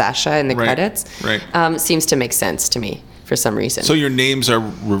him as Sasha in the credits, seems to make sense to me. For some reason. So your names are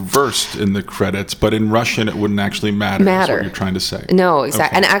reversed in the credits, but in Russian it wouldn't actually matter. That's what you're trying to say. No,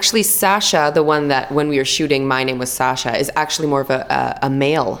 exactly. Okay. And actually Sasha, the one that when we were shooting, my name was Sasha, is actually more of a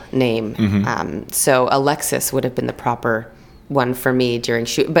male name. Mm-hmm. So Alexis would have been the proper one for me during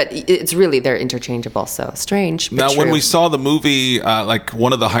shoot, but it's really, they're interchangeable, so strange. But now, true. When we saw the movie, like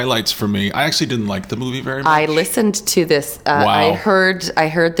one of the highlights for me, I actually didn't like the movie very much. I listened to this. Wow. I heard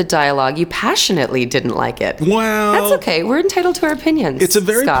the dialogue. You passionately didn't like it. Well, that's okay. We're entitled to our opinions. It's a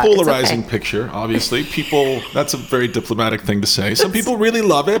very polarizing picture, obviously. That's a very diplomatic thing to say. Some people really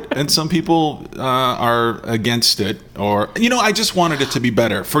love it, and some people are against it. Or, I just wanted it to be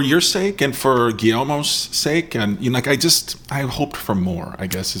better for your sake and for Guillermo's sake. And, I hoped for more, I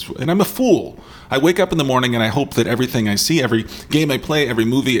guess. And I'm a fool. I wake up in the morning and I hope that everything I see, every game I play, every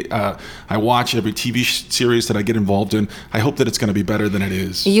movie I watch, every TV series that I get involved in, I hope that it's going to be better than it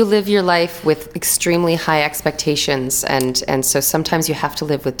is. You live your life with extremely high expectations, and so sometimes you have to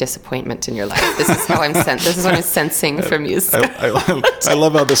live with disappointment in your life. This is how This is what I'm sensing from you, Scott. I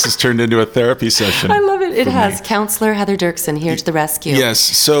love how this has turned into a therapy session. I love it. It has. Counselor Heather Dirksen here to the rescue. Yes.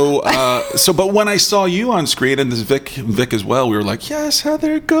 So, but when I saw you on screen and this Vic as well, we were like, yes,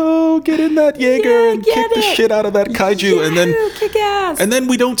 Heather, go get in that Jaeger and kick the shit out of that kaiju, and then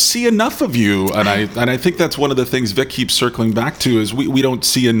we don't see enough of you, and I think that's one of the things Vic keeps circling back to is we don't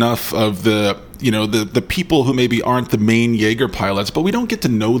see enough of the the people who maybe aren't the main Jaeger pilots, but we don't get to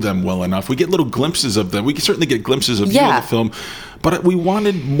know them well enough. We get little glimpses of them. We can certainly get glimpses of you in the film, but we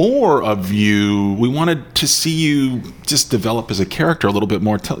wanted more of you. We wanted to see you just develop as a character a little bit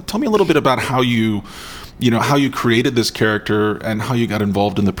more. Tell me a little bit about how you created this character and how you got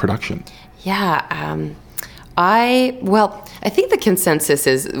involved in the production. Yeah. I think the consensus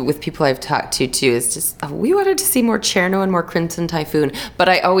is with people I've talked to too is just we wanted to see more Cherno and more Crimson Typhoon, but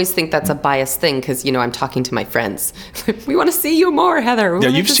I always think that's a biased thing because I'm talking to my friends. We want to see you more, Heather.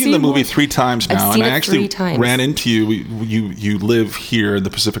 You've seen the movie 3 times now, and I actually ran into you. You live here in the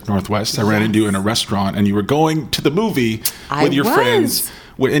Pacific Northwest. I ran into you in a restaurant, and you were going to the movie with your friends.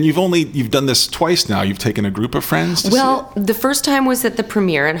 And you've done this twice now. You've taken a group of friends to see it? The first time was at the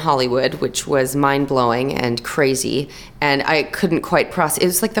premiere in Hollywood, which was mind-blowing and crazy. And I couldn't quite process. It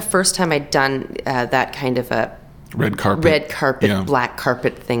was like the first time I'd done that kind of a red carpet, black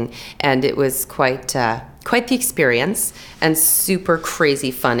carpet thing. And it was quite the experience and super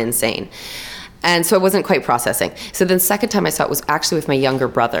crazy, fun, insane. And so I wasn't quite processing. So then the second time I saw it was actually with my younger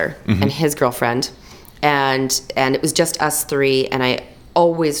brother and his girlfriend. And it was just us 3, and I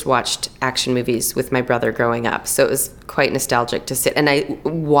always watched action movies with my brother growing up, so it was quite nostalgic to sit, and I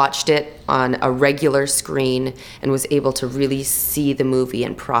watched it on a regular screen and was able to really see the movie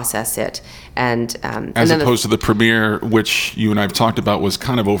and process it. And as opposed to the premiere, which you and I've talked about, was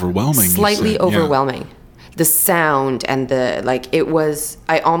kind of overwhelming. Slightly overwhelming. The sound and it was.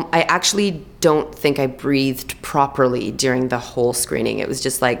 I actually don't think I breathed properly during the whole screening. It was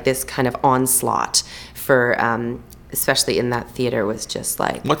just like this kind of onslaught for. Especially in that theater, was just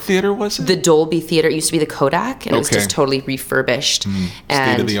like... What theater was it? The Dolby Theater. It used to be the Kodak, and it was just totally refurbished.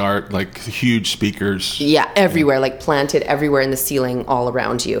 State-of-the-art, like huge speakers. Yeah, everywhere, like planted everywhere in the ceiling all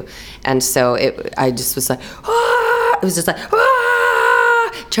around you. And so I just was like, ah! It was just like,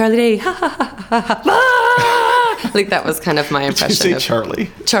 ah! Charlie Day, ha ha ha ha ha! Like that was kind of my impression. Did you say Charlie?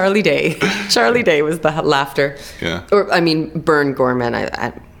 Charlie Day. Charlie Day was the laughter. Yeah. Or, I mean, Bern Gorman,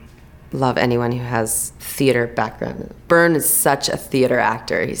 I love anyone who has theater background. Bern is such a theater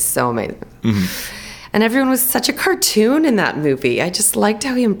actor. He's so amazing. Mm-hmm. And everyone was such a cartoon in that movie. I just liked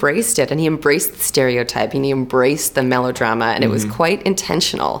how he embraced it, and he embraced the stereotype, and he embraced the melodrama, and it was quite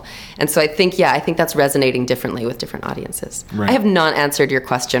intentional. And so I think that's resonating differently with different audiences. Right. I have not answered your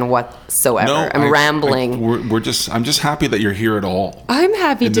question whatsoever. No, I'm rambling. I'm just happy that you're here at all. I'm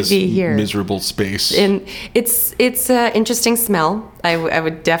happy to be here. Miserable space. And it's an interesting smell. I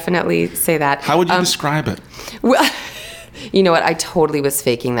would definitely say that. How would you describe it? Well. You know what? I totally was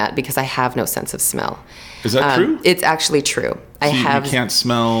faking that because I have no sense of smell. Is that true? It's actually true. You can't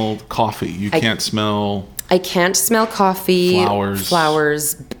smell coffee. I can't smell coffee. Flowers.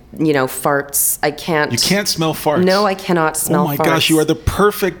 Farts. I can't. You can't smell farts? No, I cannot smell farts. Oh my gosh, you are the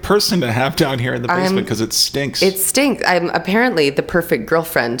perfect person to have down here in the basement because it stinks. It stinks. I'm apparently the perfect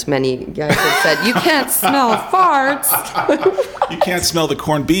girlfriend. Many guys have said, you can't smell farts. You can't smell the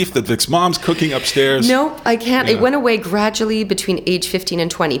corned beef that Vic's mom's cooking upstairs. No, I can't. Yeah. It went away gradually between age 15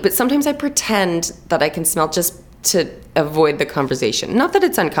 and 20. But sometimes I pretend that I can smell just to avoid the conversation. Not that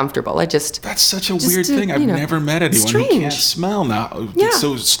it's uncomfortable. That's such a weird thing. I've never met anyone who can't smell now. Yeah.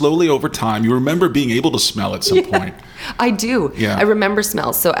 So slowly over time, you remember being able to smell at some point. I do. Yeah. I remember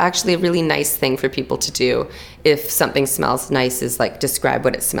smells. So actually a really nice thing for people to do if something smells nice is like describe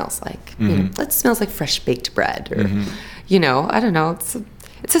what it smells like. Mm-hmm. It smells like fresh baked bread or, I don't know.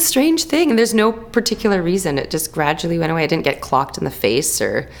 It's a strange thing. And there's no particular reason. It just gradually went away. I didn't get clocked in the face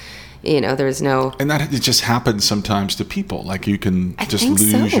or... there was no... And that it just happens sometimes to people. Like you can just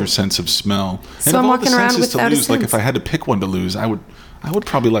lose your sense of smell. So I'm walking around without a sense. Like if I had to pick one to lose, I would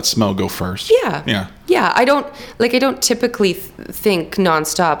probably let smell go first. Yeah. I don't typically think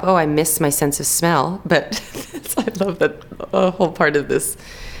nonstop, I miss my sense of smell. But I love that a whole part of this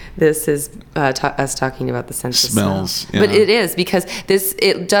is us talking about the sense of smell. Yeah. But it is because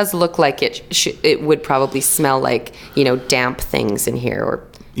it does look like it would probably smell like, damp things in here or...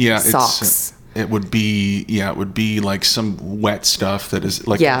 Yeah, socks. It would be like some wet stuff that is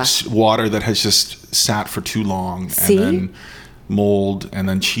like water that has just sat for too long. See? And then mold and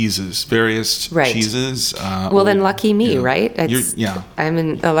then various cheeses. Then lucky me, right? I'm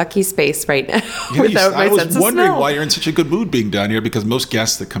in a lucky space right now without my sense of smell. I was wondering why you're in such a good mood being down here because most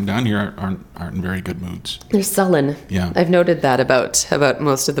guests that come down here aren't in very good moods. They're sullen. Yeah. I've noted that about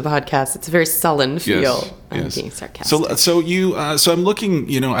most of the podcasts. It's a very sullen feel. Yes. I'm being sarcastic. So I'm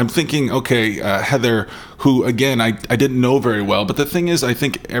looking, I'm thinking, okay, Heather, who again I didn't know very well, but the thing is, I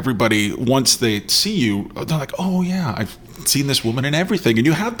think everybody once they see you, they're like, oh yeah, seen this woman in everything, and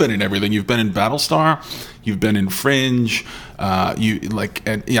you have been in everything. You've been in Battlestar, you've been in Fringe. I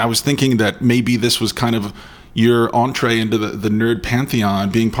was thinking that maybe this was kind of your entree into the nerd pantheon,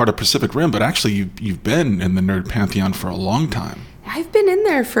 being part of Pacific Rim, but actually you've been in the nerd pantheon for a long time. I've been in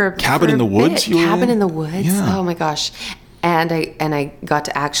there for Cabin in the Woods. Cabin in the Woods. Yeah. Oh my gosh. And I got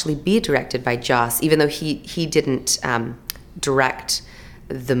to actually be directed by Joss, even though he didn't direct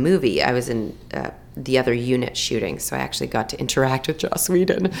the movie. I was in the other unit shooting, so I actually got to interact with Joss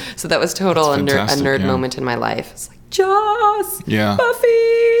Whedon. So that was a nerd moment in my life. It's like, Joss, yeah,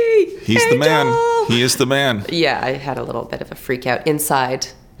 Buffy, he's the man. He is the man. Yeah, I had a little bit of a freak out inside,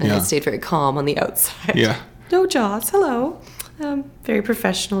 and I stayed very calm on the outside. Yeah. No, Joss, hello. Very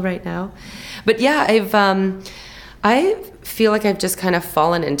professional right now. But yeah, I feel like I've just kind of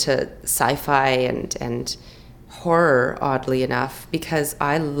fallen into sci-fi and horror, oddly enough, because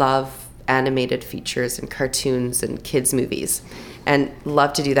I love animated features and cartoons and kids movies, and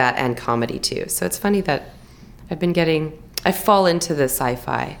love to do that, and comedy too. So it's funny that I fall into the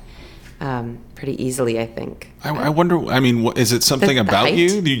sci-fi pretty easily, I think. I wonder, is it something about height?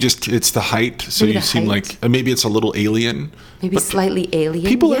 You? It's the height, so maybe you seem height. Like, maybe it's a little alien. Maybe slightly alien.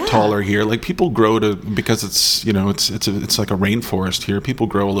 People are taller here. Like, people grow because it's, it's like a rainforest here. People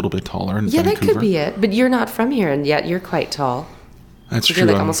grow a little bit taller in Vancouver. That could be it. But you're not from here, and yet you're quite tall. That's true.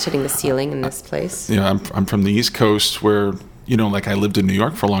 You're like almost hitting the ceiling in this place. Yeah, I'm from the East Coast, where I lived in New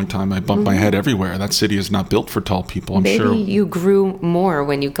York for a long time. I bumped my head everywhere. That city is not built for tall people, I'm sure. Maybe you grew more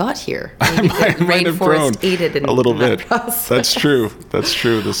when you got here. Maybe I might have grown aided in a little bit. Process. That's true.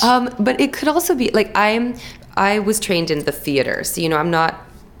 But it could also be like I was trained in the theater, so I'm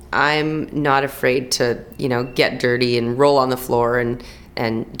not afraid to get dirty and roll on the floor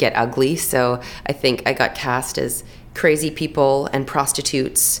and get ugly. So I think I got cast as crazy people and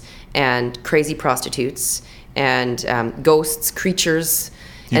prostitutes and crazy prostitutes and ghosts, creatures.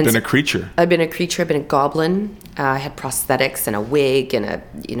 You've been a creature. I've been a creature. I've been a goblin. I had prosthetics and a wig and a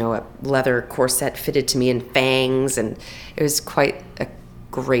leather corset fitted to me and fangs, and it was quite a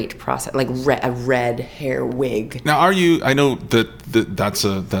great process, like a red hair wig. Now, I know that's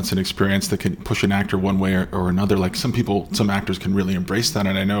an experience that can push an actor one way or another. Like some actors can really embrace that,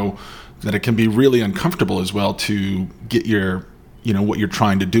 and I know that it can be really uncomfortable as well to get your what you're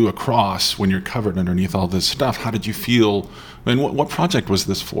trying to do across when you're covered underneath all this stuff. How did you feel? What project was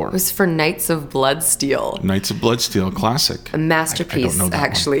this for? It was for Knights of Bloodsteel. Knights of Bloodsteel, classic. A masterpiece, I don't know that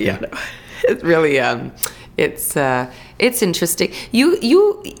actually. One. Yeah. It really, it's interesting.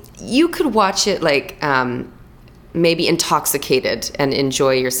 You could watch it like maybe intoxicated and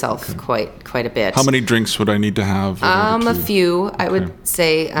enjoy yourself quite a bit. How many drinks would I need to have? A few. Okay. I would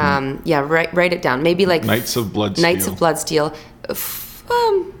say, write it down. Maybe like Knights of Bloodsteel. Knights of Bloodsteel.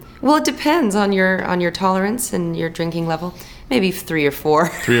 Well, it depends on your tolerance and your drinking level. Maybe 3 or 4.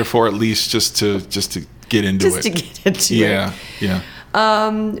 3 or 4 at least, just to get into it. Just to get into it. Yeah.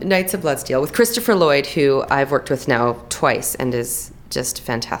 Knights of Bloodsteel with Christopher Lloyd, who I've worked with now twice and is just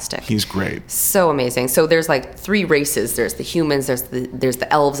fantastic. He's great. So amazing. So there's like 3 races. There's the humans, there's the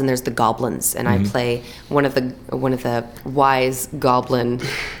elves, and there's the goblins. And I play one of the wise goblin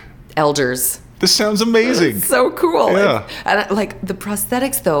elders. This sounds amazing. It's so cool. Yeah. And like the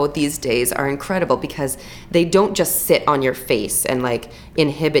prosthetics though these days are incredible because they don't just sit on your face and like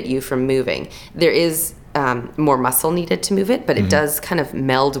inhibit you from moving. There is more muscle needed to move it, but it does kind of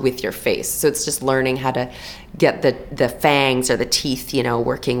meld with your face. So it's just learning how to get the fangs or the teeth,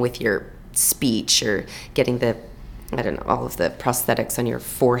 working with your speech, or getting all of the prosthetics on your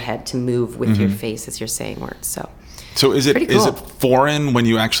forehead to move with your face as you're saying words. So is it foreign when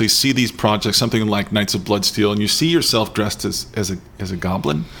you actually see these projects, something like Knights of Bloodsteel, and you see yourself dressed as a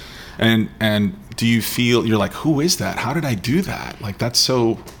goblin, and do you feel you're like, who is that? How did I do that? Like that's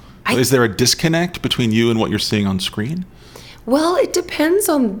so. Is there a disconnect between you and what you're seeing on screen? Well, it depends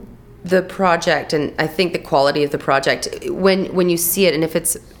on the project, and I think the quality of the project. When you see it, and if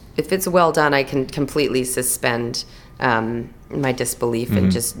it's well done, I can completely suspend my disbelief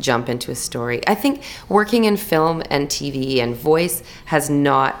and just jump into a story. I think working in film and TV and voice has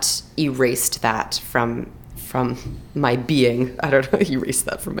not erased that from my being. I don't know, erased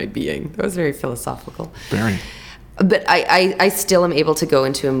that from my being. That was very philosophical. Very. But I still am able to go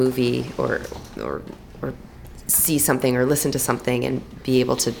into a movie or see something or listen to something and be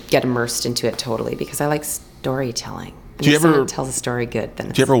able to get immersed into it totally because I like storytelling. Do you ever tells a story good? Then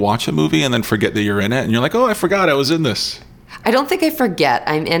do you ever watch a movie and then forget that you're in it and you're like, oh, I forgot I was in this? I don't think I forget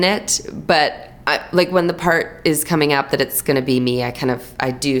I'm in it, but like when the part is coming up that it's going to be me,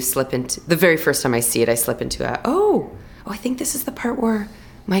 I do slip into the very first time I see it. I slip into I think this is the part where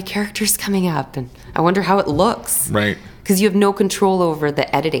my character's coming up, and I wonder how it looks. Right. because you have no control over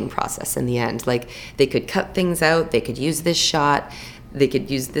the editing process in the end. Like, they could cut things out, they could use this shot, they could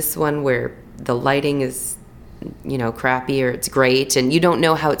use this one where the lighting is, crappy, or it's great, and you don't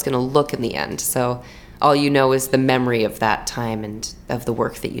know how it's going to look in the end. So all you know is the memory of that time and of the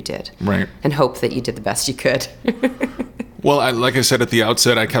work that you did. Right. And hope that you did the best you could. Well, like I said at the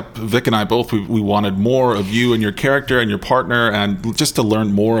outset, Vic and I both, we wanted more of you and your character and your partner, and just to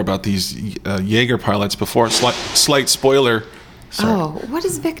learn more about these Jaeger pilots before. Slight spoiler. Sorry. Oh, what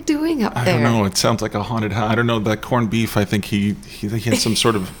is Vic doing up there? I don't know. It sounds like a haunted house. I don't know. That corned beef, I think he had some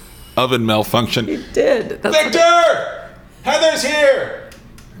sort of oven malfunction. He did. Victor! Heather's here!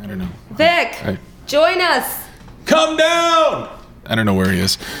 I don't know. Vic, join us. Come down! I don't know where he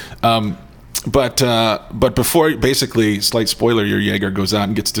is. But before, basically, slight spoiler, your Jaeger goes out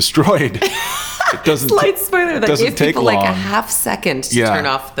and gets destroyed. It doesn't. Slight spoiler, that gave people long. like a half second to turn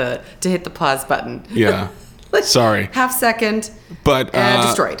off to hit the pause button. Yeah. Sorry. Half second. But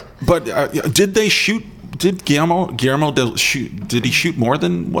destroyed. But did they shoot? Did Guillermo shoot? Did he shoot more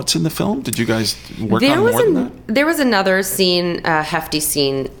than what's in the film? Did you guys work on more than that? There was another scene, a hefty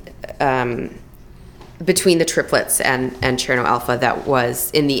scene. Between the triplets and Cherno Alpha, that was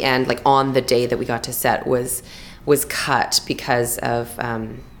in the end, like on the day that we got to set, was cut because of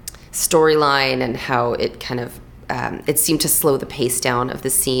storyline and how it kind of it seemed to slow the pace down of the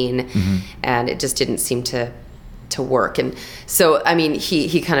scene, and it just didn't seem to work. And so, I mean,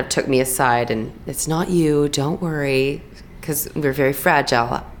 he kind of took me aside and, it's not you, don't worry, because we're very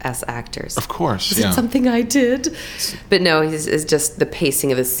fragile as actors. Of course, Is it something I did? But no, it's just the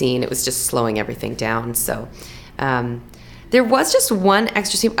pacing of the scene. It was just slowing everything down. So there was just one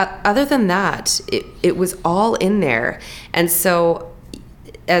extra scene. Other than that, it was all in there. And so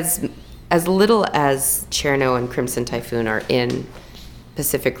as little as Cherno and Crimson Typhoon are in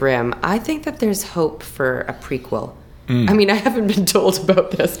Pacific Rim, I think that there's hope for a prequel. I mean, I haven't been told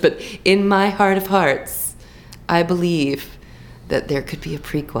about this, but in my heart of hearts, I believe that there could be a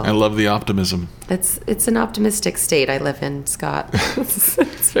prequel. I love the optimism. It's an optimistic state I live in, Scott.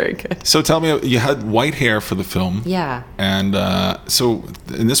 It's very good. So tell me, you had white hair for the film. Yeah. And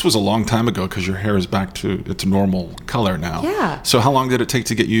and this was a long time ago, because your hair is back to its normal color now. Yeah. So how long did it take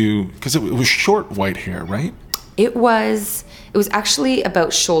to get you, because it was short white hair, right? It was actually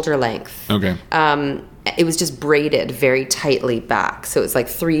about shoulder length. Okay. It was just braided very tightly back. So it was like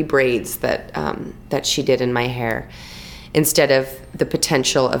 3 braids that she did in my hair, instead of the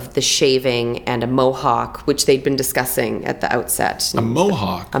potential of the shaving and a mohawk, which they'd been discussing at the outset. A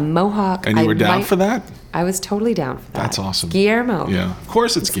mohawk? A mohawk. And you were down for that? I was totally down for that. That's awesome. Guillermo. Yeah, of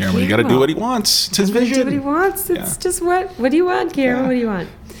course it's Guillermo. You got to do what he wants. It's his vision. Do what he wants. It's just what do you want, Guillermo? Yeah. What do you want?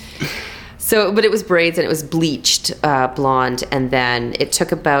 So, but it was braids and it was bleached blonde, and then it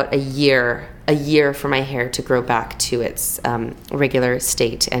took about a year for my hair to grow back to its regular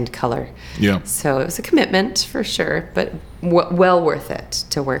state and color. Yeah. So it was a commitment for sure, but well worth it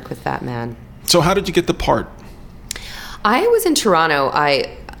to work with that man. So how did you get the part? I was in Toronto.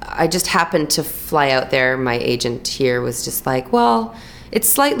 I just happened to fly out there. My agent here was just like, well, it's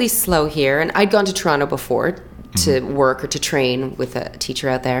slightly slow here, and I'd gone to Toronto before to work or to train with a teacher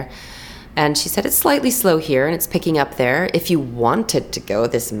out there. And she said, it's slightly slow here and it's picking up there. If you wanted to go,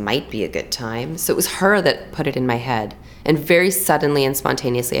 this might be a good time. So it was her that put it in my head. And very suddenly and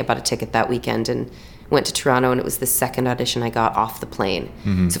spontaneously, I bought a ticket that weekend and went to Toronto, and it was the second audition I got off the plane.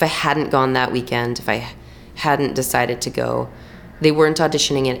 So if I hadn't gone that weekend, if I hadn't decided to go, they weren't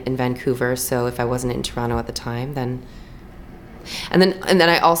auditioning in Vancouver. So if I wasn't in Toronto at the time, then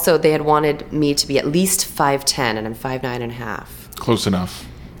I also, they had wanted me to be at least 5'10", and I'm 5'9.5".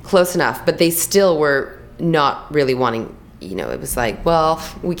 Close enough, but they still were not really wanting, it was like, well,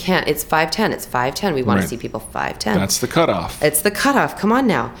 we can't, it's 5'10", it's 5'10", we want to see people 5'10". That's the cutoff. It's the cutoff, come on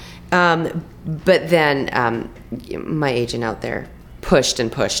now. But then my agent out there pushed and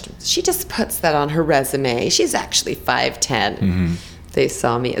pushed. She just puts that on her resume. She's actually 5'10". They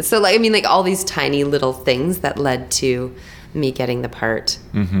saw me. So, all these tiny little things that led to me getting the part.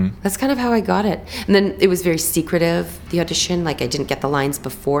 That's kind of how I got it. And then it was very secretive, the audition. I didn't get the lines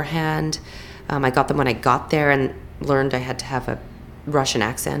beforehand. I got them when I got there and learned I had to have a Russian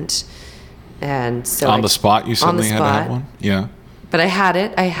accent. And so on the spot, you suddenly had to have one? Yeah. But I had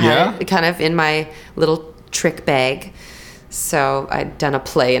it. I had it kind of in my little trick bag. So I'd done a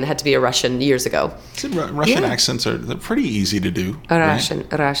play and it had to be a Russian years ago. Russian accents they're pretty easy to do. A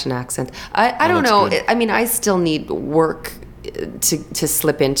Russian accent. I don't know. Good. I still need work to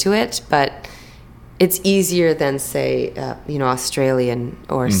slip into it, but it's easier than, say, Australian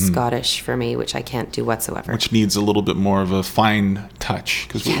or Scottish for me, which I can't do whatsoever. Which needs a little bit more of a fine touch,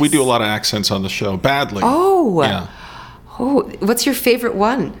 because we do a lot of accents on the show badly. Oh, yeah. Oh, what's your favorite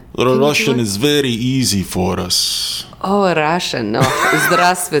one? Russian is very easy for us. Oh, Russian. No.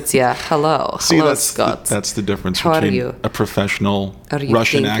 Здравствуйте. Hello. See, Hello, that's Scott. That's the difference How between are you? a professional Are you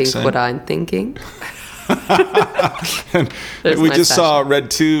Russian thinking accent. what I'm thinking? We just saw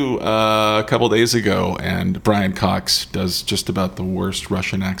Red 2 a couple days ago, and Brian Cox does just about the worst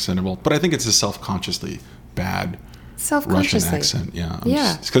Russian accent of all. But I think it's a self-consciously bad Russian accent.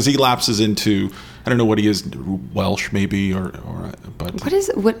 Yeah. Because he lapses into, I don't know what he is, Welsh maybe, but. What is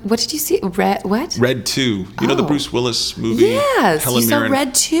it? What did you see? What? Red 2. You know the Bruce Willis movie? Yes, Helen you saw Mirren?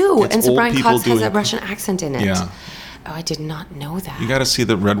 Red 2. It's And so old Brian people Cox has a doing- Russian accent in it. Yeah. Oh, I did not know that. You got to see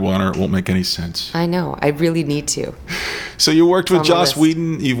the Red One or it won't make any sense. I know. I really need to. So you worked with on the Joss list.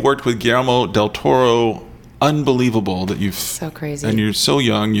 Whedon. You've worked with Guillermo del Toro. Unbelievable that you've... So crazy. And you're so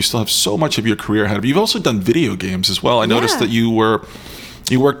young. You still have so much of your career ahead of you. You've also done video games as well. I noticed that you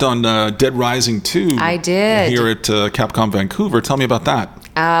worked on Dead Rising 2. I did. Here at Capcom Vancouver. Tell me about that.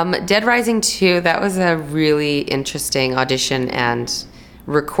 Dead Rising 2, that was a really interesting audition and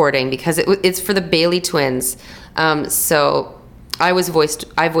recording because it's for the Bailey twins. So I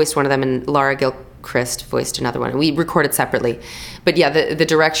voiced one of them, and Lara Gilchrist voiced another one. We recorded separately. But yeah, the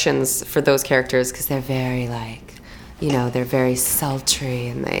directions for those characters, because they're very they're very sultry,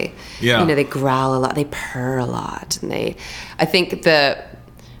 and they growl a lot, they purr a lot, and I think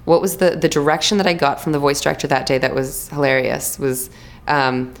what was the direction that I got from the voice director that day that was hilarious was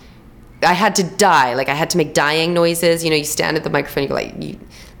I had to die. Like, I had to make dying noises. You stand at the microphone, you go like, and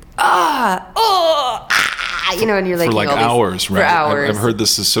you're like... For like hours, right? For hours. I've heard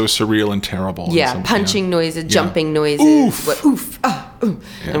this is so surreal and terrible. Yeah, punching noises, jumping noises. Oof,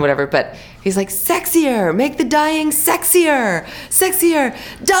 and whatever. But he's like, sexier, make the dying sexier.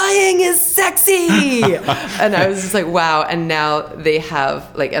 Dying is sexy. And I was just like, wow. And now they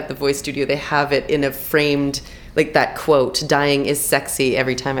have, like, at the voice studio, they have it in a framed... Like that quote, dying is sexy,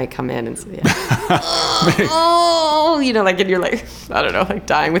 every time I come in and say, and you're like, I don't know, like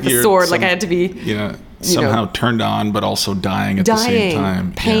dying with a sword, like I had to be... somehow turned on, but also dying at the same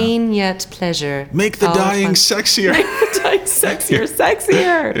time. Pain yet pleasure. Make the dying sexier. Make the dying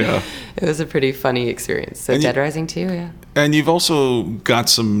sexier. Yeah. It was a pretty funny experience. So Dead Rising 2, yeah. And you've also got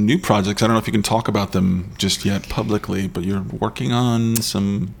some new projects. I don't know if you can talk about them just yet publicly, but you're working on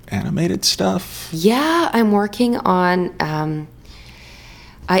some animated stuff. Yeah, I'm working on...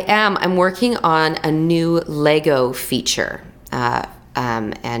 I'm working on a new Lego feature.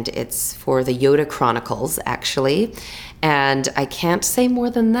 And it's for the Yoda Chronicles, actually. And I can't say more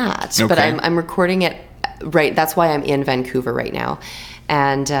than that. Okay. But I'm recording it right. That's why I'm in Vancouver right now.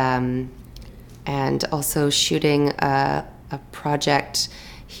 And also shooting a project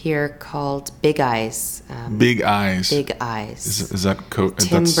here called Big Eyes. Big Eyes. Big Eyes. Is that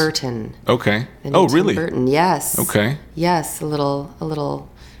Tim Burton? Okay. Oh, really? Tim Burton. Yes. Okay. Yes, a little.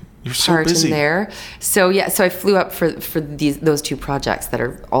 You're so part busy. in there. So yeah, so I flew up for those two projects that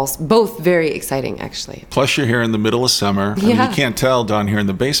are both very exciting, actually. Plus, you're here in the middle of summer. Yeah. I mean, you can't tell down here in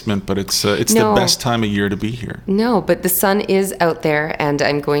the basement, but it's the best time of year to be here. No, but the sun is out there, and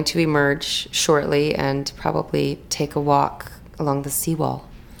I'm going to emerge shortly and probably take a walk along the seawall.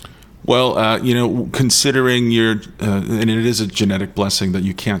 Well, considering and it is a genetic blessing that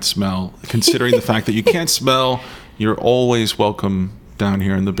you can't smell. Considering the fact that you can't smell, you're always welcome down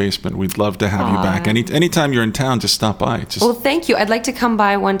here in the basement. We'd love to have you back. Anytime you're in town, just stop by. Well, thank you. I'd like to come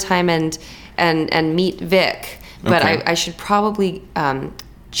by one time and meet Vic, but okay. I should probably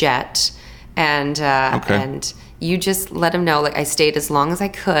jet and you just let him know. Like, I stayed as long as I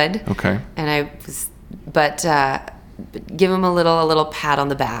could. Okay. And give him a little pat on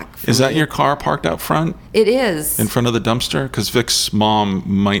the back. Is that your car parked out front? It is. In front of the dumpster? Because Vic's mom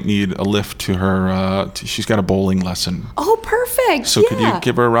might need a lift to her. She's got a bowling lesson. Oh, perfect. So could you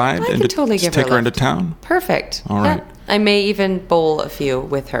give her a ride? I can totally give her a lift. Take her into town? Perfect. All right. I may even bowl a few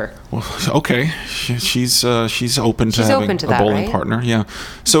with her. Well, okay. She's open to having a bowling partner. Yeah.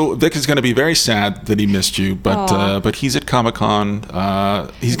 So Vic is going to be very sad that he missed you, but he's at Comic-Con.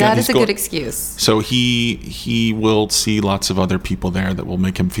 That is a good excuse. So he will see lots of other people there that will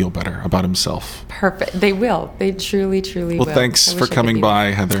make him feel better about himself. Perfect. They will. They truly will. Well, thanks for coming by,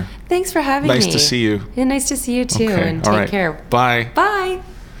 Heather. Thanks for having me. Nice to see you. Yeah, nice to see you too. Okay. And take care. Bye. Bye.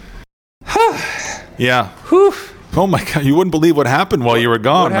 Yeah. Whew. Oh my God! You wouldn't believe what happened while you were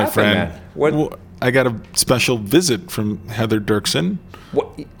gone, my friend. What? I got a special visit from Heather Dirksen,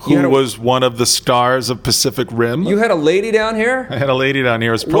 who was one of the stars of Pacific Rim. You had a lady down here? I had a lady down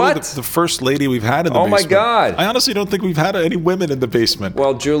here. It's probably the first lady we've had in the basement. Oh my God! I honestly don't think we've had any women in the basement.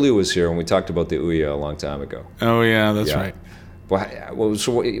 Well, Julie was here when we talked about the Ouya a long time ago. Oh yeah, that's right. Well,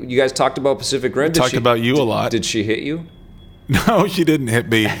 so you guys talked about Pacific Rim? Talked about you a lot. Did she hit you? No, she didn't hit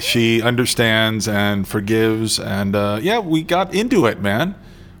me. She understands and forgives, and we got into it, man.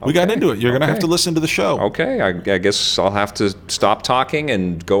 We got into it. You're going to have to listen to the show. Okay. I guess I'll have to stop talking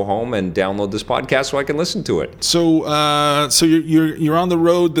and go home and download this podcast so I can listen to it. So you're on the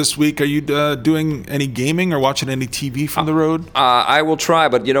road this week. Are you doing any gaming or watching any TV from the road? I will try,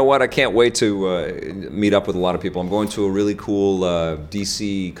 but you know what? I can't wait to meet up with a lot of people. I'm going to a really cool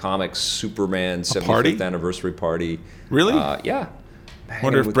DC Comics Superman 75th anniversary party. Really? Yeah.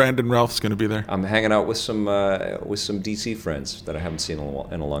 Wonder if Brandon Ralph's going to be there. I'm hanging out with some DC friends that I haven't seen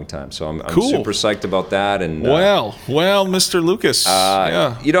in a long time, so I'm cool. Super psyched about that. And well, Mr. Lucas,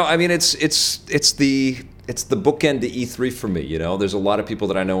 yeah. You know, I mean, it's the bookend to E3 for me. You know, there's a lot of people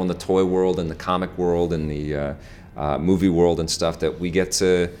that I know in the toy world and the comic world and the movie world and stuff that we get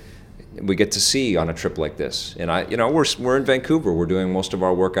to see on a trip like this. And we're in Vancouver. We're doing most of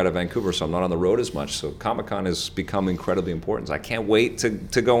our work out of Vancouver, so I'm not on the road as much. So Comic-Con has become incredibly important. So I can't wait to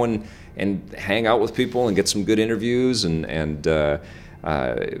go and hang out with people and get some good interviews and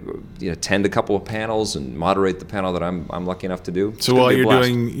attend a couple of panels and moderate the panel that I'm lucky enough to do. So while you're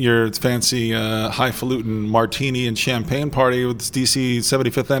doing your fancy highfalutin martini and champagne party with this DC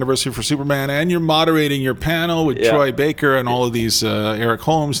 75th anniversary for Superman, and you're moderating your panel with Troy Baker and all of these Eric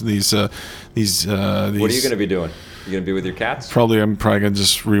Holmes and these. What are you going to be doing? You going to be with your cats? I'm probably going to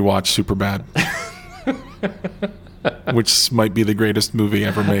just rewatch Superbad, which might be the greatest movie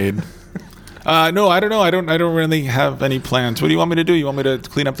ever made. No, I don't know. I don't really have any plans. What do you want me to do? You want me to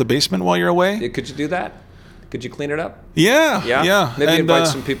clean up the basement while you're away? Could you do that? Could you clean it up? Yeah. Maybe invite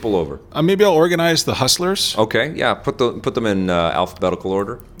some people over. Maybe I'll organize the Hustlers. Okay, yeah. Put them in alphabetical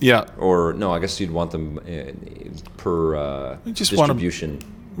order. Yeah. Or no, I guess you'd want them per distribution.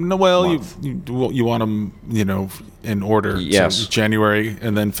 No, well, you want them, in order. Yes. So January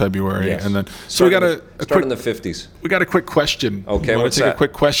and then February, yes. And then we got in the 50s. We got a quick question. Okay, what's that? A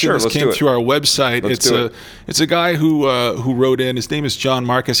quick question. Sure, this came through our website. It's a guy who wrote in. His name is John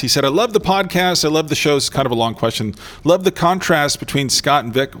Marcus. He said, "I love the podcast. I love the show." It's kind of a long question. Love the contrast between Scott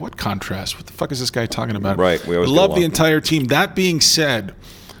and Vic. What contrast? What the fuck is this guy talking about? Right. We always love the entire team. That being said,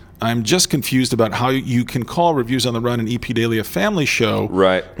 I'm just confused about how you can call Reviews on the Run and EP Daily a family show,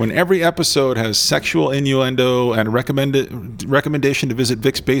 right, when every episode has sexual innuendo and a recommendation to visit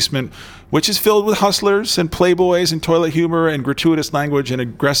Vic's basement, which is filled with hustlers and playboys and toilet humor and gratuitous language and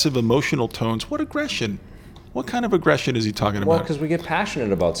aggressive emotional tones. What aggression? What kind of aggression is he talking about? Well, because we get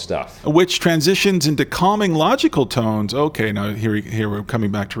passionate about stuff. Which transitions into calming, logical tones. Okay, now here we're coming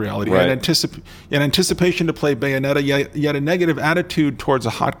back to reality. Right. In anticipation to play Bayonetta, yet a negative attitude towards a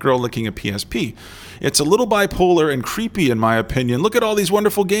hot girl licking a PSP. It's a little bipolar and creepy, in my opinion. Look at all these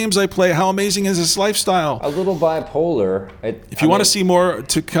wonderful games I play. How amazing is this lifestyle? A little bipolar. If you want to see more,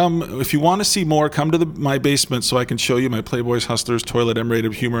 come to my basement so I can show you my Playboys, Hustlers, toilet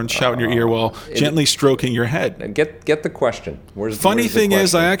M-rated humor and shout in your ear while gently stroking your head. Get the question. Funny thing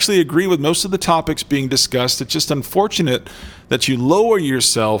is, I actually agree with most of the topics being discussed. It's just unfortunate that you lower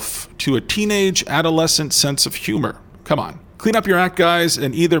yourself to a teenage, adolescent sense of humor. Come on. Clean up your act, guys,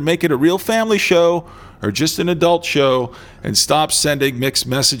 and either make it a real family show or just an adult show and stop sending mixed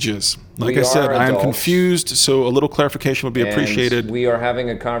messages. Like I said, I am confused, so a little clarification would be appreciated. We are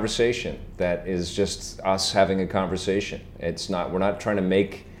having a conversation that is just us having a conversation. We're not trying to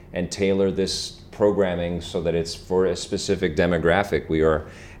make and tailor this programming so that it's for a specific demographic. We are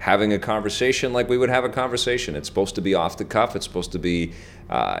having a conversation like we would have a conversation. It's supposed to be off the cuff. It's supposed to be,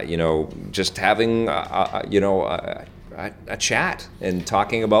 just having, a chat and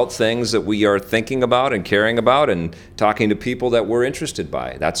talking about things that we are thinking about and caring about and talking to people that we're interested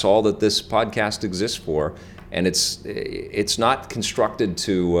by. That's all that this podcast exists for. And it's not constructed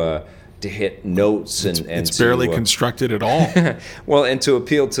to hit notes and it's barely constructed at all. Well, and to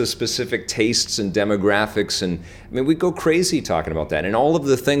appeal to specific tastes and demographics. And I mean, we go crazy talking about that. And all of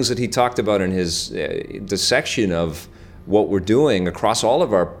the things that he talked about in his dissection of what we're doing across all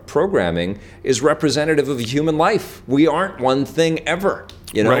of our programming is representative of human life. We aren't one thing ever.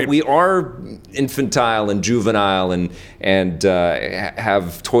 Right. We are infantile and juvenile and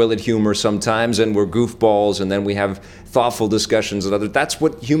have toilet humor sometimes, and we're goofballs, and then we have thoughtful discussions and others. That's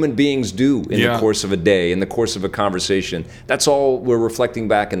what human beings do in the course of a day, in the course of a conversation. That's all we're reflecting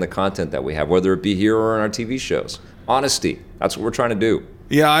back in the content that we have, whether it be here or in our TV shows. Honesty. That's what we're trying to do.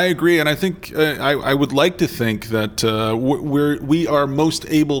 Yeah, I agree, and I think I would like to think that we are most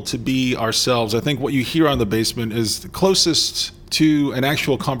able to be ourselves. I think what you hear on The Basement is the closest to an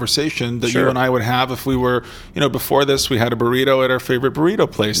actual conversation that you and I would have if we were, before this, we had a burrito at our favorite burrito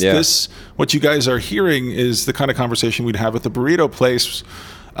place. Yeah. What you guys are hearing is the kind of conversation we'd have at the burrito place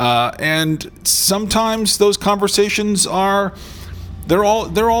And sometimes those conversations they're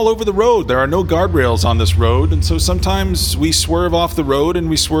all over the road. There are no guardrails on this road, and so sometimes we swerve off the road and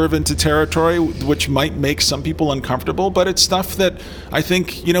we swerve into territory which might make some people uncomfortable, but it's stuff that I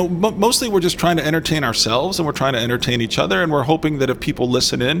think, mostly we're just trying to entertain ourselves, and we're trying to entertain each other, and we're hoping that if people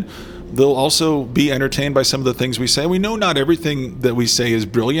listen in, they'll also be entertained by some of the things we say. We know not everything that we say is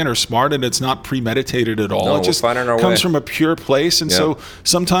brilliant or smart, and it's not premeditated at all. No, it just comes from a pure place, and so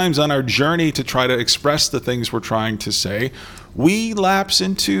sometimes on our journey to try to express the things we're trying to say, we lapse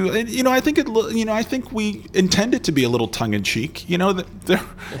into, I think we intend it to be a little tongue-in-cheek. There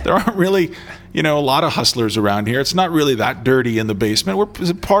aren't really, a lot of hustlers around here. It's not really that dirty in the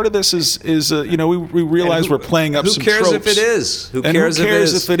basement. Part of this is we realize we're playing up some tropes. Who cares if it is? Who cares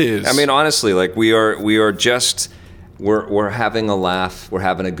if it is? I mean, honestly, like we are just, we're having a laugh, we're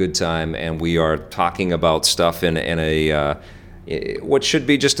having a good time, and we are talking about stuff in a what should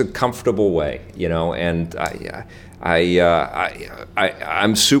be just a comfortable way, and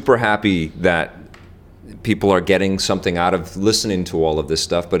I'm super happy that people are getting something out of listening to all of this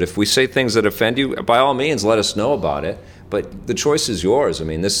stuff. But if we say things that offend you, by all means, let us know about it. But the choice is yours. I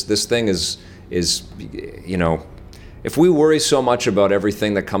mean, this thing is if we worry so much about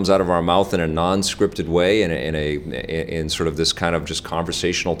everything that comes out of our mouth in a non-scripted way, in sort of this kind of just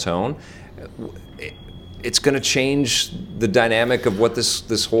conversational tone, it's going to change the dynamic of what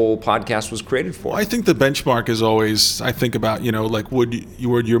this whole podcast was created for. I think the benchmark is always, I think about,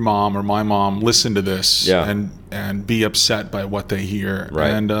 would your mom or my mom listen to this and be upset by what they hear?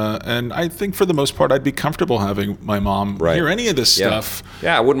 Right. And I think for the most part, I'd be comfortable having my mom hear any of this stuff.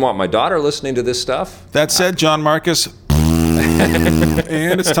 Yeah, I wouldn't want my daughter listening to this stuff. That said, John Marcus,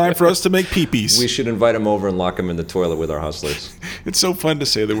 and it's time for us to make peepees. We should invite him over and lock him in the toilet with our hustlers. It's so fun to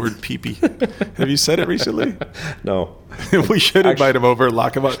say the word peepee. Have you said it recently? No. We should invite him over and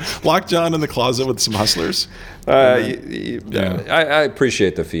lock him up. Lock John in the closet with some hustlers. I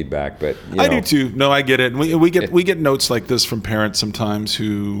appreciate the feedback, but I do too. No, I get it. We get notes like this from parents sometimes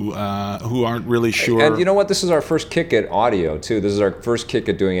who aren't really sure. And you know what? This is our first kick at audio too. This is our first kick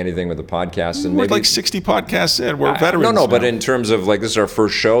at doing anything with the podcast. And we're like 60 podcasts in. We're veterans. No, but in terms of like this is our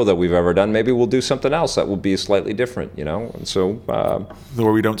first show that we've ever done. Maybe we'll do something else that will be slightly different. And so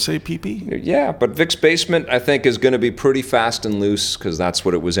where we don't say pee-pee. Yeah, but Vic's Basement I think is going to be pretty fast and loose because that's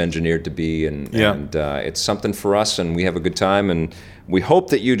what it was engineered to be, and it's something for us, and we have a good time, and we hope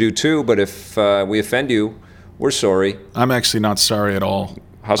that you do too. But if we offend you, we're sorry. I'm actually not sorry at all.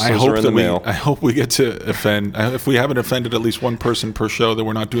 Hustlers are in the mail. I hope we get to offend. If we haven't offended at least one person per show, then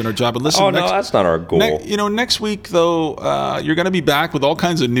we're not doing our job. And listen, that's not our goal. Next week though, you're going to be back with all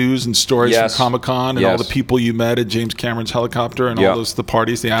kinds of news and stories from Comic-Con and all the people you met at James Cameron's helicopter and all the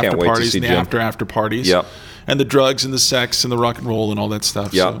parties, the after parties, and the after parties. Yep. And the drugs and the sex and the rock and roll and all that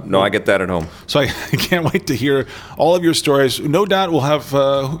stuff. Yeah, I get that at home. So I can't wait to hear all of your stories. No doubt we'll have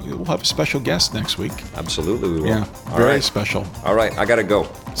a special guest next week. Absolutely, we will. Yeah, very special. All right, I gotta go.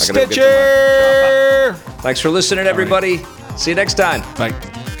 Stitcher! Thanks for listening, everybody. See you next time.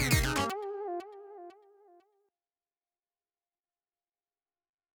 Bye.